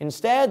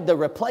 Instead, the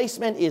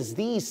replacement is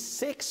these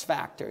 6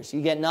 factors.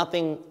 You get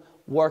nothing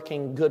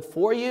working good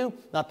for you.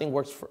 Nothing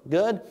works for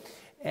good.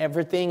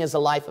 Everything is a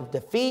life of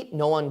defeat.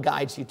 No one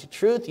guides you to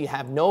truth. You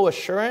have no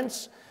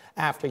assurance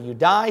after you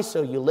die,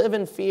 so you live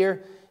in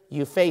fear.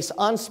 You face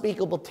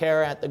unspeakable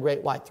terror at the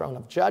great white throne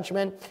of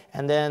judgment,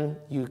 and then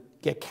you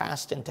get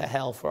cast into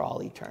hell for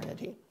all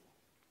eternity.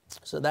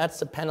 So that's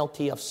the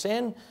penalty of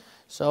sin.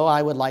 So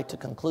I would like to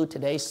conclude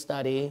today's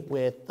study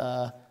with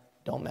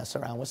don't mess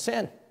around with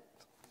sin.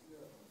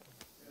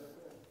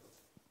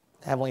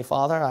 Heavenly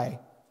Father, I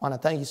want to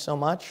thank you so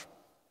much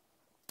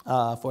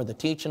for the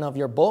teaching of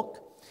your book.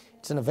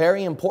 It's a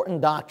very important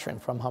doctrine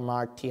from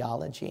Hamart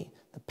theology,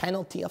 the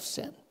penalty of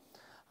sin.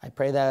 I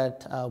pray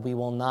that we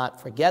will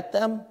not forget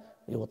them,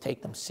 we will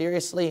take them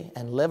seriously,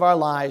 and live our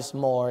lives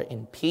more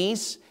in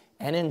peace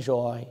and in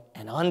joy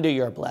and under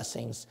your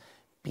blessings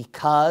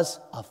because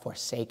of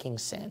forsaking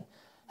sin.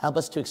 Help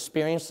us to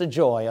experience the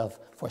joy of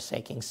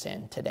forsaking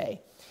sin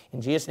today.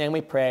 In Jesus' name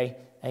we pray,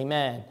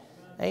 amen.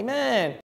 Amen.